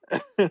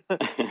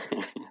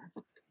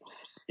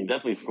 He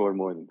definitely scored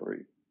more than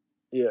 3.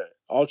 Yeah,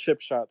 all chip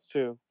shots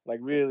too. Like,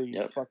 really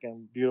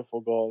fucking beautiful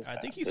goals. I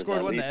think he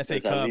scored one in the FA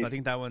Cup. I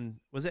think that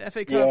one was it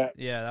FA Cup.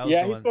 Yeah, that was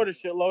he the one. Scored a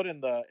shitload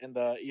in the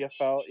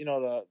EFL.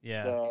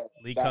 The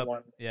League Cup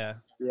one. Yeah.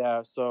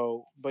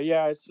 So, but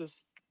yeah, it's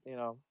just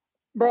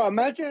Bro,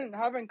 imagine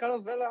having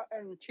Carlos Vela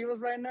and Chivas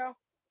right now.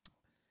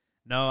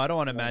 No, I don't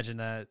want to imagine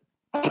that.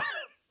 I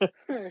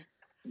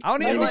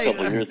don't even like. A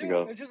couple years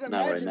ago. Just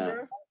not right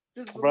imagine,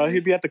 now. Bro,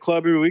 he'd be at the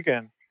club every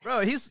weekend.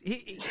 Bro,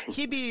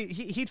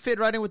 he'd fit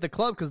right in with the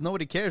club because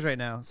nobody cares right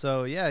now.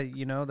 So yeah,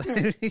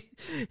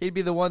 he'd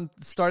be the one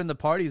starting the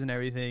parties and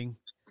everything.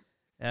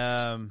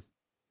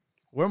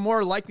 We're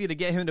more likely to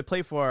get him to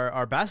play for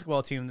our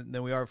basketball team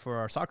than we are for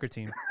our soccer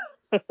team.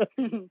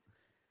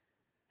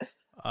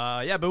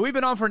 Yeah, but we've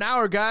been on for an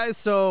hour, guys.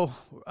 So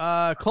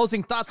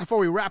closing thoughts before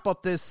we wrap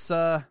up this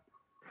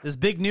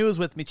big news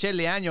with Michel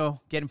Leaño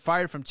getting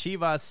fired from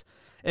Chivas.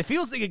 It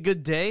feels like a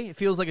good day. It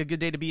feels like a good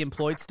day to be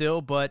employed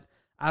still, but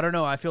I don't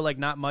know. I feel like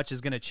not much is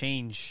going to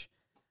change.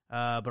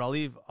 But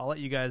I'll let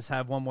you guys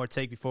have one more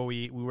take before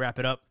we wrap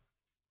it up.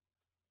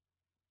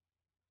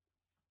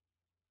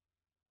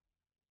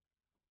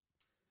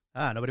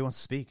 Nobody wants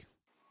to speak.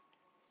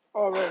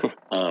 All right.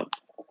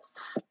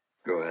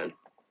 Go ahead.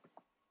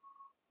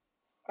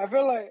 I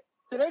feel like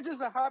today's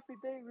just a happy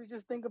day. We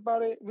just think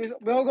about it. We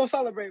all go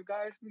celebrate,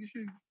 guys. We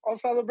should all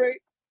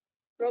celebrate.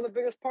 Throw the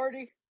biggest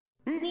party.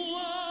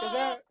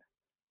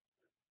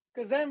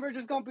 Because then we're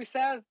just going to be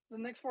sad the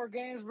next 4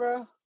 games,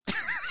 bro.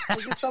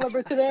 We can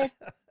celebrate today.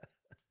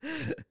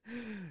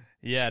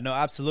 Yeah, no,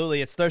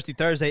 absolutely. It's Thirsty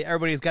Thursday.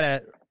 Everybody's got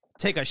to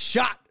take a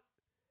shot.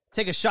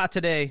 Take a shot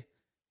today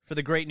for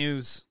the great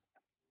news.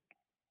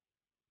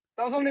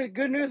 That was only the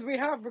good news we're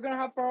going to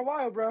have for a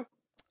while, bro.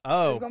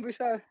 Oh. It's going to be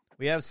sad.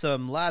 We have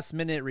some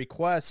last-minute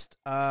requests.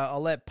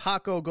 I'll let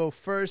Paco go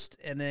first,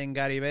 and then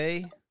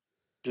Garibay.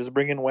 Just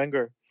bring in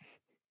Wenger.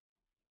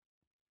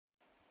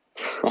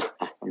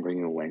 I'm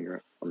bringing in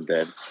Wenger. I'm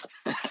dead.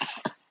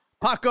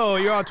 Paco,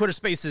 you're on Twitter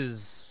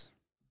Spaces.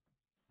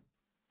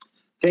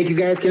 Thank you,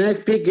 guys. Can I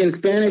speak in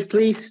Spanish,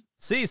 please?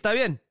 Sí, está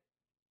bien.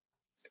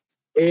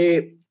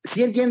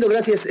 Sí entiendo,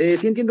 gracias.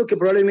 Sí entiendo que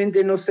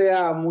probablemente no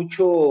sea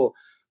mucho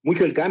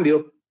el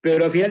cambio,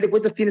 pero al final de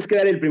cuentas tienes que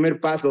dar el primer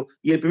paso.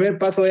 Y el primer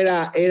paso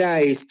era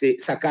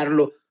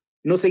sacarlo,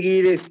 no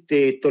seguir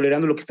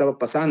tolerando lo que estaba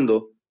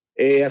pasando.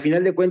 A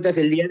final de cuentas,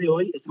 el día de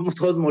hoy estamos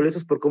todos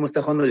molestos por cómo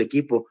está jugando el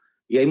equipo.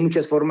 Y hay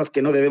muchas formas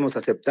que no debemos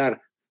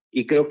aceptar.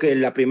 Y creo que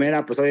la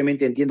primera, pues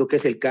obviamente entiendo que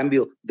es el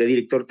cambio de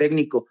director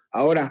técnico.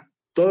 Ahora,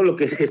 todo lo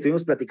que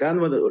estuvimos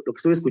platicando, lo que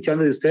estuve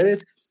escuchando de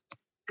ustedes,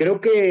 creo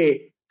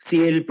que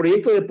si el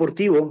proyecto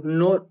deportivo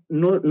no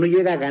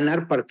llega a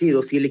ganar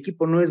partidos, si el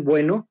equipo no es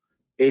bueno,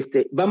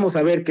 vamos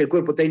a ver que el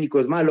cuerpo técnico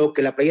es malo,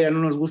 que la playera no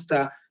nos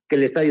gusta, que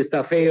el estadio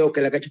está feo,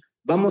 que la cancha,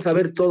 vamos a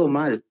ver todo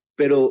mal.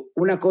 Pero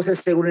una cosa es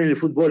segura en el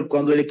fútbol,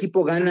 cuando el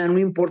equipo gana, no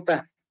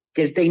importa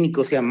que el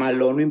técnico sea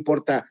malo, no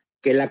importa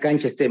que la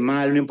cancha esté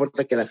mal, no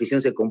importa que la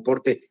afición se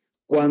comporte.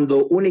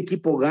 Cuando un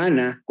equipo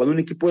gana, cuando un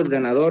equipo es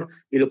ganador,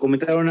 y lo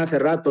comentaron hace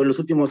rato, en los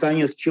últimos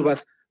años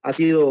Chivas ha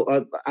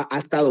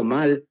estado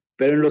mal,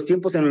 pero en los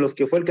tiempos en los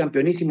que fue el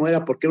campeonísimo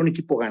era porque era un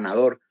equipo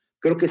ganador.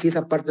 Creo que si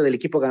esa parte del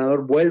equipo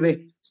ganador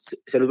vuelve,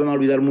 se los van a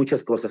olvidar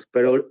muchas cosas.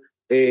 Pero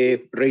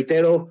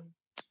reitero,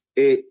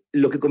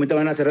 lo que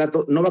comentaban hace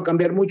rato, no va a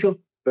cambiar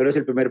mucho, pero es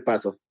el primer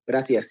paso.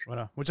 Gracias.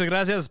 Bueno, muchas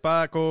gracias,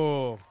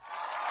 Paco.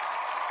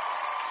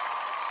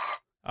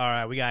 All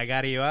right, we got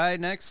Garibay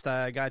next.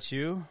 I got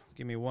you.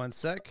 Give me one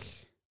sec.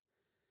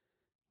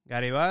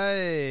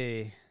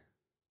 Garibay.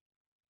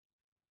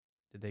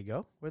 Did they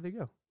go? Where'd they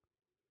go?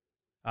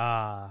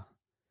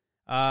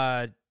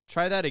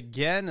 Try that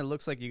again. It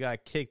looks like you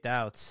got kicked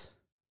out.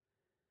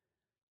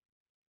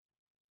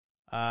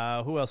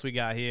 Who else we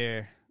got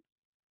here?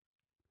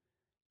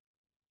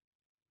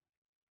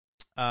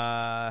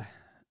 Ninja,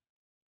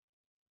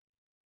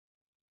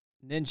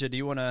 do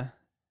you want to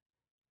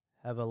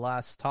have a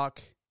last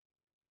talk?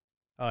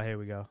 Oh, here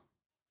we go.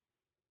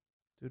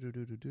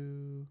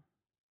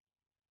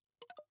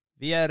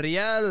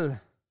 Villarreal.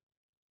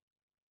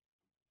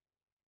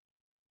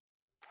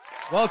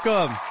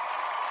 Welcome.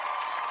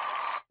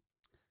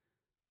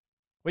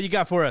 What you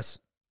got for us?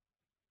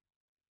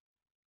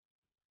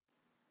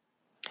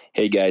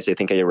 Hey guys, I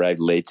think I arrived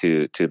late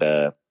to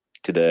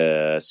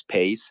the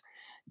space.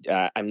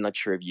 I'm not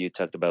sure if you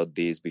talked about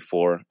this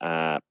before,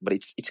 but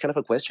it's kind of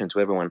a question to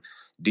everyone.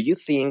 Do you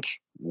think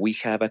we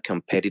have a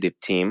competitive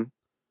team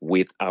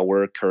with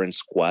our current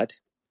squad,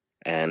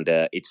 and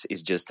it's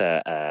just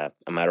a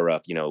matter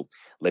of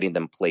letting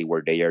them play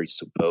where they are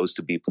supposed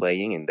to be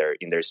playing in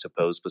their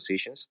supposed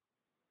positions?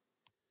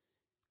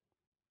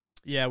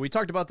 Yeah, we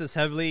talked about this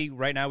heavily.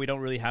 Right now, we don't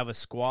really have a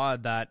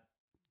squad that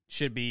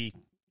should be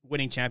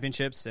winning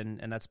championships, and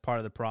that's part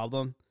of the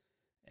problem.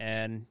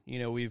 And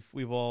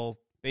we've all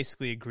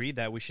basically agreed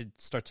that we should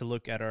start to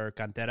look at our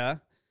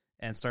cantera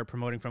and start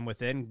promoting from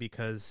within,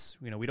 because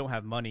we don't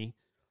have money,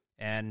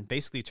 and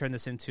basically turn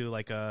this into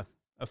like a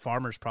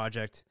farmer's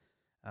project.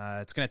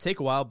 It's going to take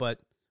a while, but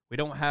we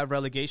don't have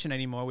relegation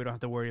anymore. We don't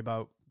have to worry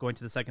about going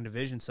to the second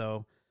division,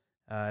 so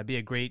it'd be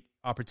a great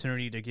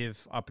opportunity to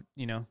give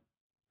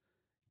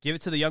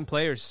it to the young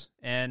players,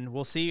 and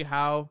we'll see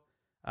how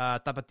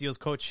Tapatio's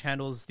coach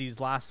handles these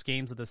last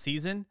games of the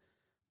season.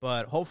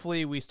 But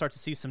hopefully we start to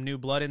see some new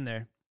blood in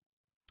there.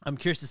 I'm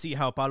curious to see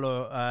how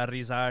Paulo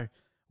Rizar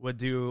would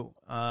do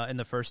in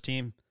the first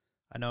team.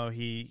 I know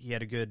he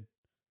had a good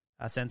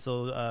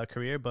Ascenso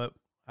career, but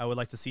I would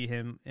like to see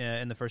him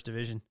in the first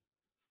division.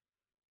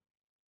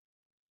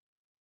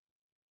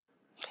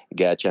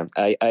 Gotcha.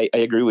 I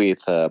agree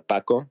with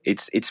Paco.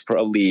 It's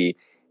probably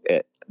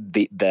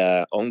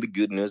the only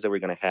good news that we're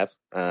going to have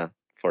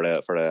for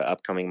the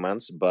upcoming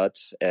months, but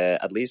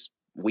at least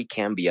we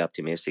can be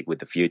optimistic with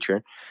the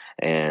future,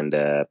 and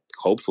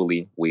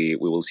hopefully we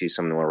will see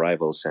some new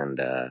arrivals and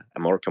a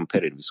more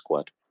competitive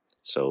squad.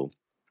 So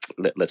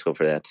let's go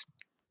for that.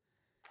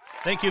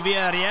 Thank you,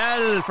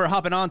 Villarreal, for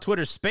hopping on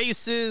Twitter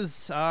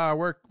Spaces.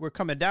 We're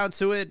coming down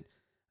to it.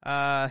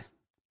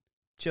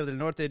 Chile del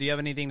Norte, do you have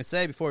anything to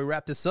say before we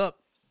wrap this up?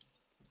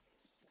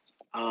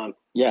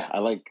 Yeah, I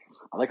like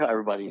how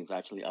everybody is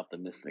actually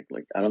optimistic.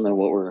 Like, I don't know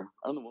what we're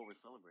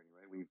celebrating,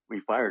 right? We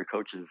fired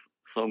coaches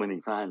so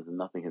many times and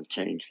nothing has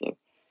changed. So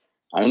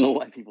I don't know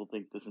why people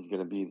think this is going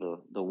to be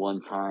the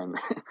one time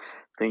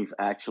things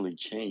actually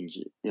change.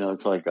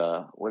 It's like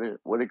what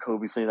did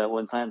Kobe say that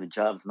one time? The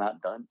job's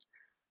not done.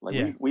 Like,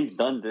 yeah. We've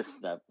done this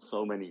step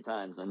so many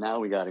times, and now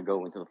we got to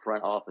go into the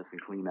front office and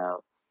clean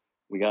out.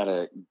 We got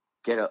to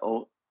get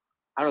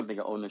I don't think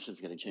ownership's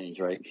going to change,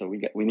 right? So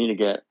we need to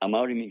get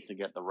Amaury needs to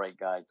get the right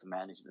guy to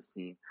manage this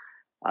team.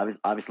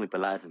 Obviously,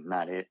 Peláez is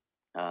not it.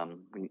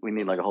 We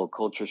need like a whole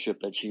culture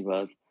shift at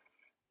Chivas.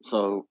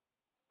 So,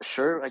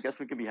 sure, I guess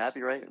we could be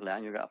happy, right?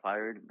 Leaño got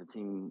fired. The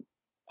team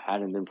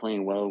hadn't been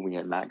playing well. We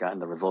had not gotten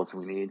the results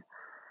we need.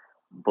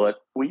 But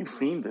we've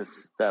seen this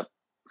step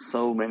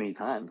so many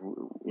times.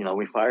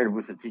 We fired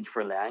Vucetich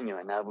for Leaño,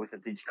 and now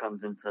Vucetich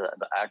comes into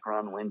the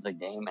Akron, wins a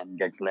game, and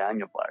gets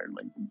Leaño fired.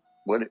 Like,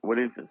 what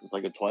is this? It's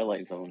like a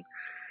Twilight Zone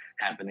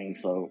happening.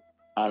 So,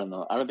 I don't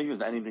know. I don't think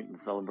there's anything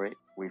to celebrate.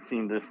 We've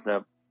seen this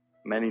step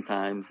many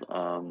times.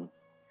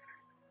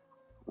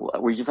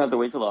 We just have to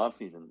wait till the off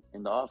season.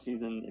 In the off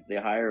season, if they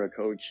hire a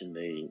coach and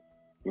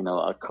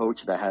a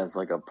coach that has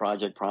like a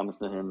project promised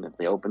to him, if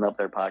they open up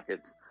their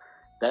pockets,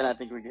 then I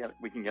think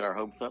we can get our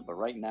hopes up. But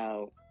right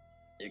now,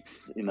 it's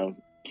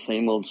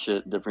same old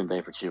shit, different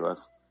day for Chivas.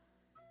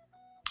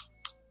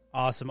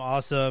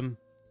 Awesome.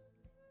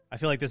 I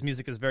feel like this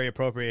music is very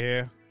appropriate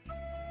here.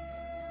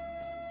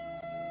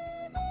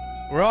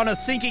 We're on a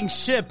sinking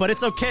ship, but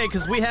it's okay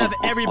because we have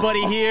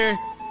everybody here.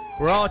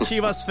 We're all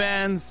Chivas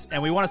fans,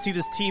 and we want to see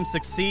this team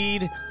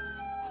succeed.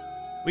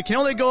 We can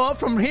only go up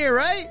from here,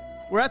 right?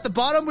 We're at the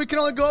bottom. We can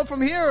only go up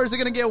from here, or is it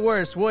going to get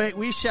worse?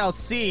 We shall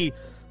see.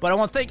 But I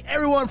want to thank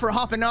everyone for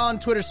hopping on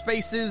Twitter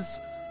Spaces.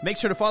 Make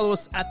sure to follow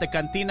us at the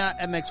Cantina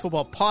MX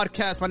Football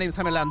Podcast. My name is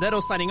Jaime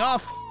Landero, signing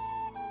off,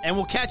 and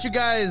we'll catch you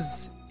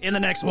guys in the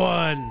next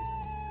one.